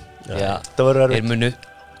þetta ekki. Það verður erfitt. Þeir munu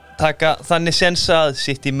taka þannig sens að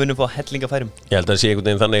City munu fá hellingafærum. Ég held að sé einhvern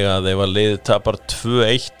veginn þannig að ef að liðið tapar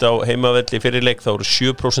 2-1 á heimavelli fyrir leik þá eru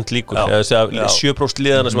 7% líkur. Eða 7%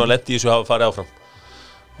 liðana sem hafa lent í þessu hafa farið áfram.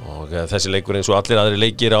 Og þessi leikur eins og allir aðri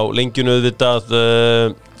leikir á lengjunu auðvitað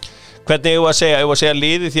hvernig ég var að segja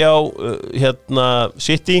liðið hjá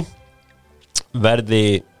City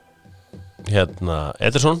verði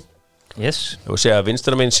Ederson Yes. Ég var að segja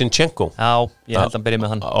vinstra megin Zinchenko Já, ég held að hann byrja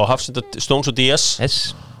með hann á hafsenda Stones og Diaz Yes.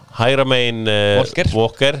 Hægra megin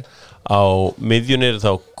Walker á miðjunni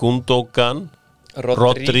þá Gundogan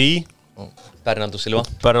Rodri Bernardo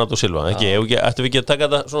Silva ekki, ættum við ekki að taka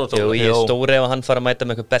þetta svona Jú, ég er stóri ef hann fara að mæta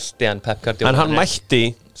með eitthvað belti en Pep Guardiola En hann mætti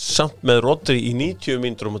samt með Rodri í 90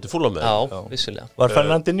 mínútur og mátti fúla með Já, vissulega Var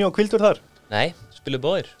Fernandinho hvíldur þar? Nei, spiluðu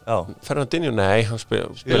báðir Fernandinho, nei, hann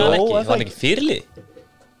spilaði hann ekki, var hann ekki fyrirlið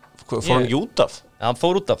Fór hann út af? Já, hann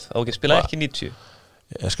fór út af, spilaði ekki 90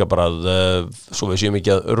 Ég skal bara svo við séum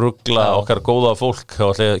ekki að ruggla okkar góða fólk þá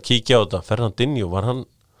ætla ég að kíkja á þetta Fernandinho, var hann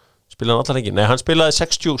Spilaði hann allar lengi? Nei, hann spilaði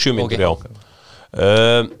 67 mínútur, já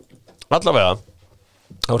Allavega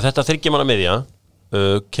þá þetta 3 manna miðja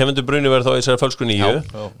Kevin De Bruyne verður þá í þessari fölsku 9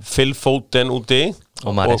 Phil Foden úti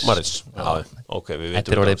og Maris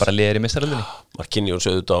Þetta orðið bara liðir í meistaröldinni Marquinhos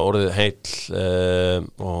auðvitað orðið heill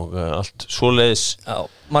og allt svoleiðis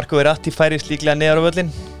Marco Verratti færist líklega neðar á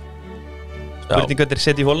völlin spurning hvernig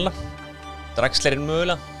setja í hóluna Draxlerinn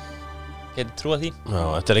mögulega getur trúað því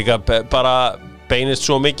Þetta líka bara beinist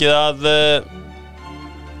svo mikið að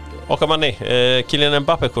okkar manni Kylian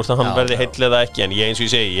Mbappé hvort að hann verði heill eða ekki en ég eins og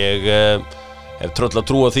ég segi ég hef tröll að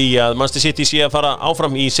trúa því að Manchester City sé að fara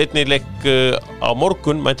áfram í seinni leik á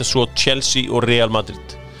morgun mæta svo Chelsea og Real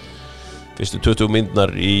Madrid fyrstu 20 mínútur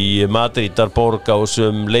í Madridarborg á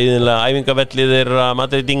þessum leiðinlega æfingavelli þeirra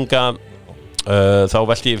Madridinga þá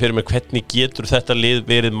velti ég fyrir mig hvernig getur þetta lið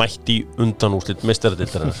verið mætt í undanúrslit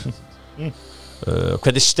meistaradeildarinnar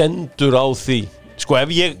hvernig stendur á því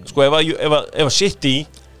ef City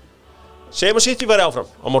segjum að City væri áfram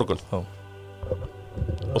á morgun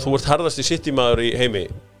og þú ert harðasti City maður í heimi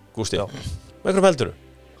Gústi, með hverjum heldurðu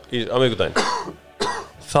á miðvikudaginn?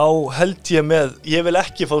 Þá held ég með, ég vil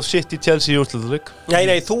ekki fá City Chelsea í úrslitaleik.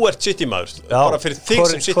 Nei, þú ert City maður, bara fyrir þig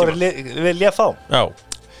sem City maður. Hvor vil ég fá? Já.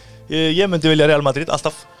 Ég myndi vilja Real Madrid,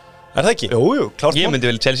 alltaf. Er það ekki? Jú, klart. Ég myndi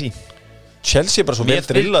vilja Chelsea. Chelsea er bara svo vel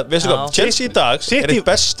drillað, veistu hvað, Chelsea í dag er í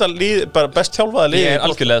besta lið, bara best þjálfaða lið. Ég er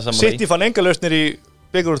algjörlega saman City fann enga lausnir í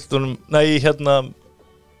bikarúrslitunum,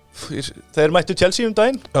 þeir mættu Chelsea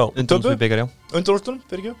daginn. Já, Undanúrslitunum,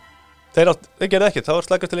 fyrir ekki. Þeir gerði ekkert, það var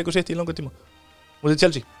slagast til leikur City í langan tíma. Mútið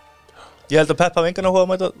Chelsea. Ég held að Pep hafa engan áhuga að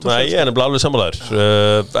mæta. Nei, ég er nefnilega alveg sammálaður.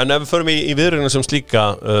 En ef við förum í viðræðina sem slíka,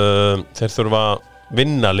 þeir þurfa að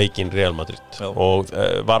vinna leikinn Real Madrid. Og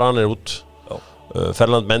Varane er út.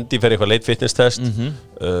 Ferland Mendy fer eitthvað late fitness test.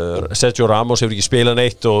 Sergio Ramos hefur ekki spilað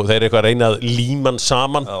neitt og þeir eitthvað reynað líman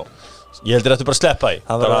saman. Ég heldur þetta bara að sleppa í. Ég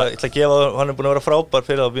ætla að gefa, hann er búin að vera frábær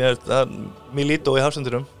fyrir það. Milito í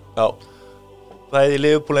hafsendunum. Bæði í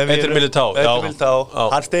Liverpool Eitur Militao.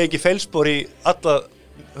 Hann stegi ekki feilspor í alla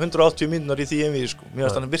 180 mínútur í því einvíði sko. Mér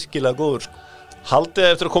finnst hann virkilega góður sko. Haldið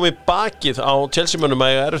eftir að koma í bakið á Chelsea-mönnum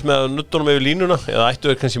að ég erfist með að nuttunum yfir línuna eða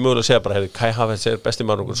ættu er kannski mögulega að segja bara Kai Havertz er besti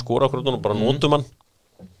maður og skora okkur og bara notum hann.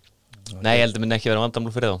 Nei, ég heldur minn ekki vera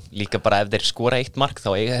vandamál fyrir þá. Líka bara ef þeir skora 1 mark þá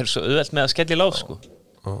er svo auðvelt með að skella í lág sko.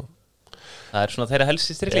 Það er svona þeirra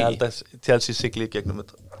helsti styrleiki. Ég held að Chelsea sigli gegnum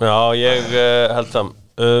þetta. Já, ég held það.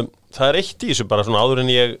 Það er eitt í þessu bara svona áður en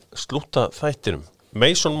ég slúta þættinum.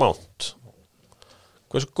 Mason Mount.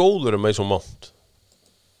 Hversu góður er Mason Mount?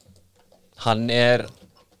 Hann er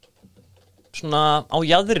svona á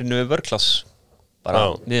jaðrinu við vörklass.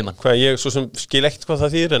 Bara miðjumann. Hvað ég svo sem skil ekkert hvað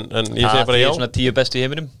það þýðir en ég segi bara já. Það er svona 10 bestu í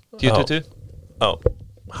heiminum. 10-20. Já.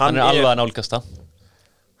 Hann er alveg að nálgast það.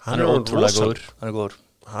 Hann er ótrúlega góður.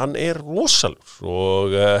 Hann er rosalur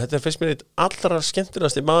og þetta er fyrst mér eitt allra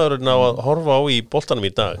skemmtilegasti maðurinn á að horfa á í boltanum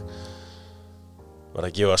í dag. Var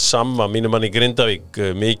að gefa sama mínum mann í Grindavík,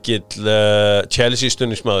 mikill Chelsea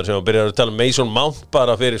stundismadur sem byrjar að tala um Mason Mount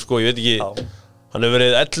bara fyrir sko, ég veit ekki, hann hefur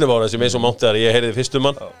verið 11 ára sem Mason Mount þegar ég heyrði fyrstum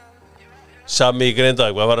hann. Sami í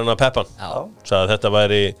Grindavík, hvað var hann að peppa hann? Sagði að þetta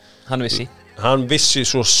væri... Hann vissi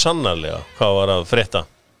svo sannarlega hvað var að frétta.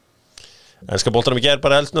 Enska boltanum í gær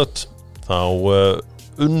bara eldnött, þá...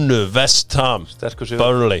 unnu West Ham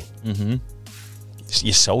Burnley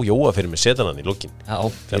ég sá Jóa fyrir mig setja hann í lokin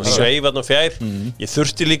þegar hann sveif hann á fjær ég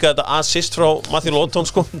þurfti líka þetta assist frá Matthew Lawton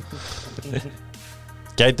sko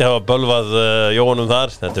gæti hafa bölvað Jóanum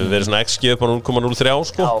þar þetta hefur verið svona XG upp á 0,03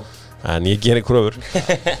 sko en ég gerir kröfur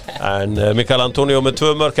en Mikael Antonio með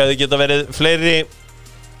 2 mörk hefði geta verið fleiri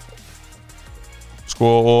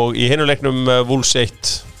sko og í hinuleiknum Wolves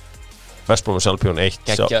 1 West Brom Albion 1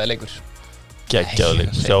 geggjaði leikur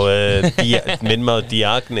geggjaðuleik sjá minn maður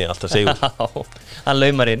Diagne alltaf segur hann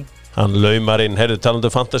laumar inn heyrðu talandi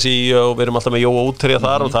um fantasy og við erum alltaf með Jóa úttrýja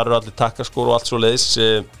þar og þar eru allir takkaskor og allt svo leiðis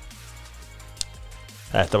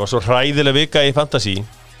þetta var svo hræðileg vika í fantasy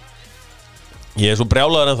ég er svo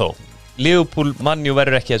brjálaður ennþá Liverpool mannjú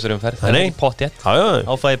verður ekki þessar umferð það er ekki pottjett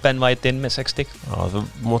áfæði Ben White inn með 6 stig þú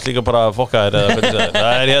mátt líka bara fokka þér það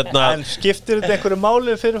er hérna en skiptir þetta einhverju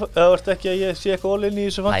máli fyrir eða verður ekki að ég sé eitthvað all-in í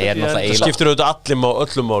þessu fantasy það skiptir auðvitað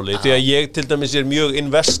öllum máli því að ég til dæmis er mjög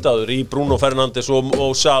investaður í Bruno Fernandes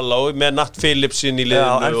og Salah og með Nat Phillips inn í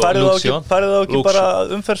liðinu en færðu þá ekki bara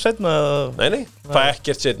umferð setna nei, fæ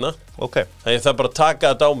ekkert setna það bara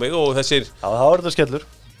taka þetta á mig og þessir það var þetta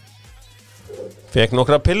skellur Fekk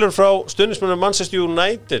nokkra pillur frá stuðningsmönnum Manchester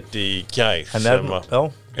United í gær sem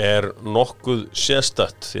er nokkuð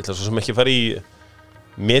sérstakt. Ég ætla svo sem ekki fara í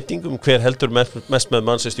metingum hver heldur mest með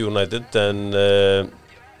Manchester United en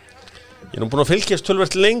Ég er nú búin að fylgjast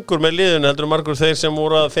tölvert lengur með liðinu heldur margur þeir sem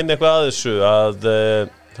voru að finna eitthvað að þessu að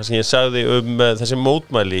það sem ég sagði þessi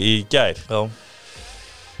mótmæli í gær. Já.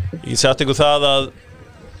 Ég sagði ykkur það að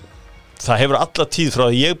það hefur alla tíð frá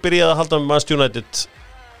að ég byrjaði að halda með Manchester United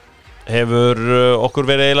hefur okkur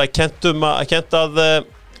verið eiginlega kennt að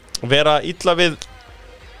vera illa við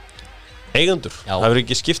eigendur. Það hefur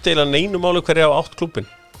ekki skipt eiginlega neinu máli hverja á átt klúbbin.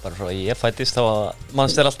 Bara frá að ég fættist þá að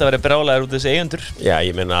Manchester alltaf verið brjálæður út þessi eigendur. Já,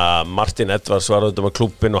 ég meina Martin Edwards var auðvitað með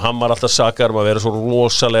klúbbin og hann var alltaf sakar að vera svo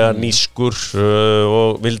rosalega nískur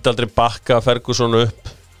og vildi aldrei bakka Ferguson upp.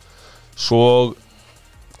 Svo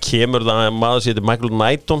kemur það maður sem heitir Michael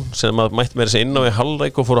Knighton sem mætti meira sig inn á í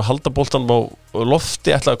hálfleik og fór að halda boltan á lofti,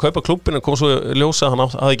 ætlaði að kaupa klúbbin en kom svo ljósa að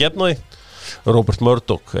hann hafði gefnaði. Robert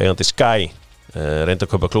Murdoch, eigandi Sky, reyndi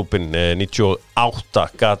að kaupa klúbbin 98,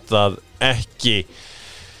 gat það ekki.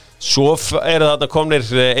 Svo þarna komnir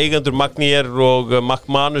eigendur Magnier og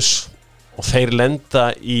McManus og þeir lenda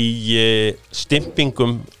í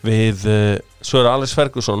stimpingum við Sir Alex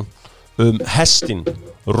Ferguson hestin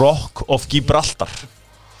Rock of Gibraltar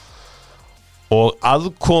og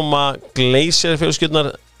aðkoma Glazer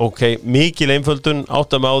fjölskyldunar, mikil einföldun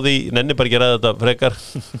áttam á því, nenni bara ekki að ræða þetta frekar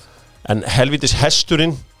en helvítis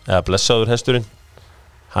hesturinn, eða blessaður hesturinn,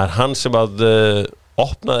 það hann sem að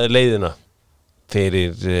opnaði leiðina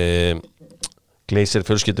fyrir Glazer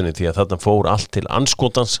fjölskyldunni því að þarna fór allt til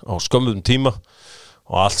andskotans á skömmum tíma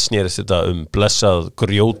og allt snerist þetta blessað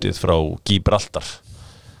grjótið frá Gibraltar.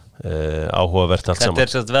 Áhugavert allt saman. Þetta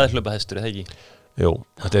er sérst veðhlaupa hestur, eða ekki? Jú,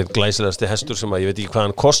 þetta er glæsilegasti hestur sem að ég veit ekki hvað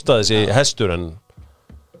hann kostaði þessi hestur en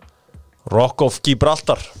Rock of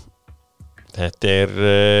Gibraltar. Þetta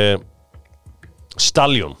er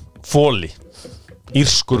stallion, fóli,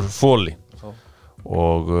 írskur fóli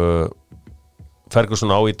og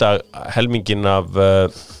Ferguson á í dag helmingin af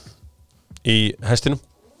í hestinum.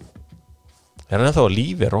 Er hann ennþá á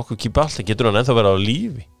lífi? Rock of Gibraltar, getur hann ennþá verið á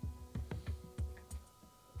lífi?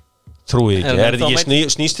 Trúið ekki, er þetta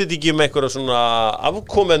ekki snýst þetta ekki eitthvað svona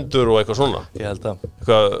afkomendur og eitthvað svona? Ég held að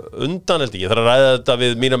eitthvað undan held ekki, ég þarf að ræða þetta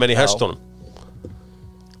við mína menn í hestunum.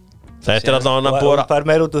 Þetta er allavega hann að bora. Það er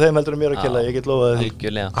meir út af þeim heldur mér að kella, ég get lofaði því.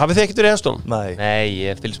 Hafið þið ekkert verið í hestunum? Nei,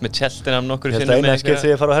 ég fylgst með Cheltenham nokkur sinnum. Ég held að eina skil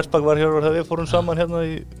þegar ég fara á Hersbak var hér og við fórum saman hérna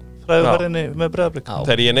í fræðuferðinni með Breiðablik.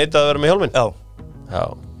 Þegar ég neitaði að vera með hjálminn? Já.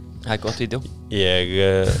 Það er gott vídeó. Ég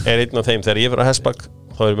er einn af þeim, þegar ég fer á Hersbak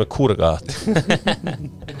þá er ég með kúrekahatt.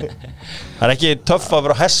 Það er ekki töff að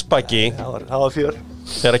vera á Hersbaki. Það var fjör.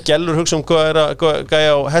 Þegar gælur hugsa hvað er að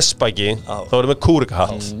gæja á Hersbaki þá er ég með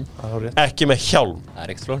kúrekahatt. Ekki með hjálm. Það er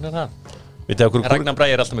ekkert flóknar það. Ragnar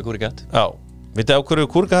Bragi er alltaf með kúrekahatt. Já. Vitið á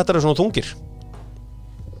hverju kúrekahattar eru svona þungir?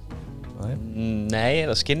 Nei,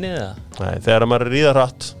 er það skinnið það? Nei, þegar maður er ríða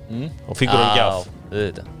hratt og fíkur hann gjaf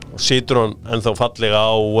og situr hann ennþá fallega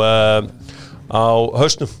á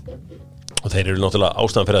hausnum. Og þeir eru náttúrulega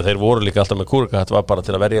ástæðan fyrir að þeir voru líka alltaf með kúrekahatt var bara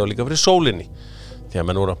til að verja og líka fyrir sólinni. Því að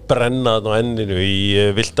menn voru að brenna þarna á enninu í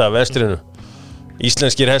villta vestrinu.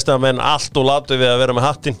 Íslenskir hestamenn allt og latu við að vera með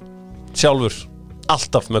hattinn. Sjálfur,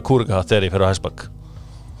 alltaf með kúrekahatt þegar ég fer á Hersbak.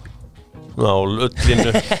 Á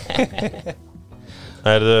ullinu.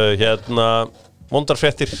 Það eru hérna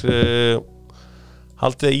vondarfréttir.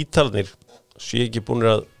 Haldið að Ítalarnir sé ekki búin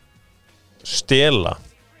að stela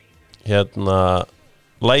hérna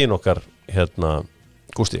lagin okkar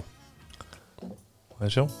Gústi. Hvað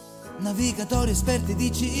sjá? Navigatori esperti di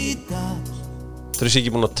città. Þeir sé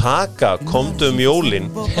ekki búin að taka komdu jólin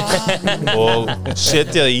og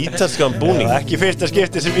setja það í ítalskan búning. Ekki fyrsta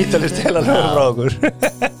skipti sem Ítalir stela lögum frá okkur.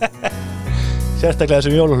 Sérstaklega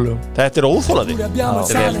sem jólalögum. Þetta er óþolandi.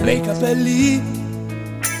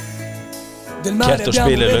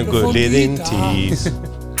 Kertaspil er löngu liðin tíð.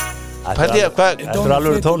 Þetta er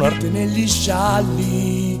alveg tónar.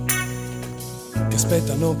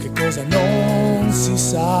 Aspettano che cosa non si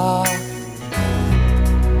sa.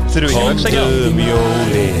 Komdu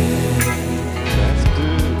jólin,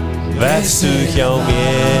 vertu hjá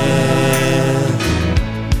mér,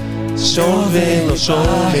 sólvin og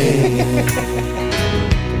sólin,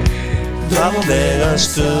 fallega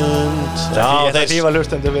stund. Ég ætla að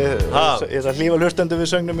hlífa hlustendur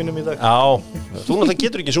við söngnum mínum í dag. Já, þú náttúrulega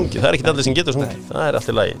getur ekki sungið, það er ekki allir sem getur sungið, það er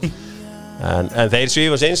allt í lagi. En þeir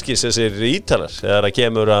svífast einskis þessir Ítalar þegar það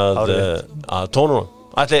kemur að tónunum.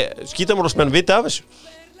 Ætli skítamálsmenn vita af þessu?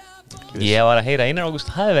 Ég var að heyra Einar Ágúst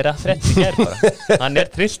hafi verið að frétt í gær bara. Hann er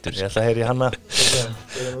trilltur. Ég ætla að heyra í hanna.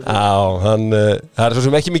 Já, það er svo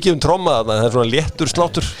sem ekki mikið tromma þarna, það er svona léttur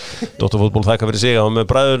sláttur. Dóttarfótból þakka fyrir sig á með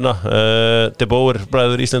bræðurna, De Boer,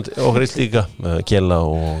 bræður Ísland okkar Íslíka, Kjella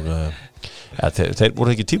og þeir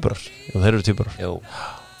voru ekki týpurar. Þeir eru týpurar. Jú.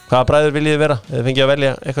 Hvaða bræður viljið þið vera? Þið fengið að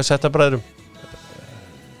velja eitthvað setta bræðurum.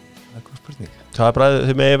 Það er góð spurning. Hvaða bræður,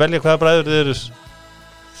 þið megið velja hvaða bræður þið eru?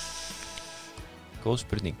 Góð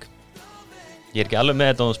spurning. Ég er ekki alveg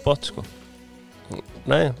með þetta á spot, sko.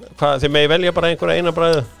 Nei, þið megið velja bara einhverja eina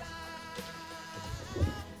bræðu.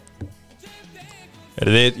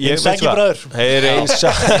 Inzaghi bræður.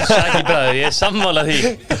 Inzaghi bræður, ég er sammála því.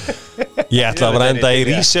 Ég ætla að enda í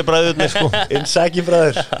Ríse bræðurnir, sko. Inzaghi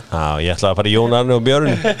bræður. Já, ég ætla að fara í Jón Arne og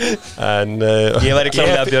Björn. En ég væri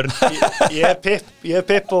klárlega Björn. Ég er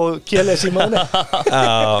Pipp og Kjelle Simone. Já,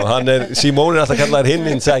 Simone er alltaf kallaður hinn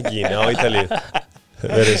Inzaghi á Ítalíu.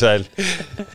 Verið sæl.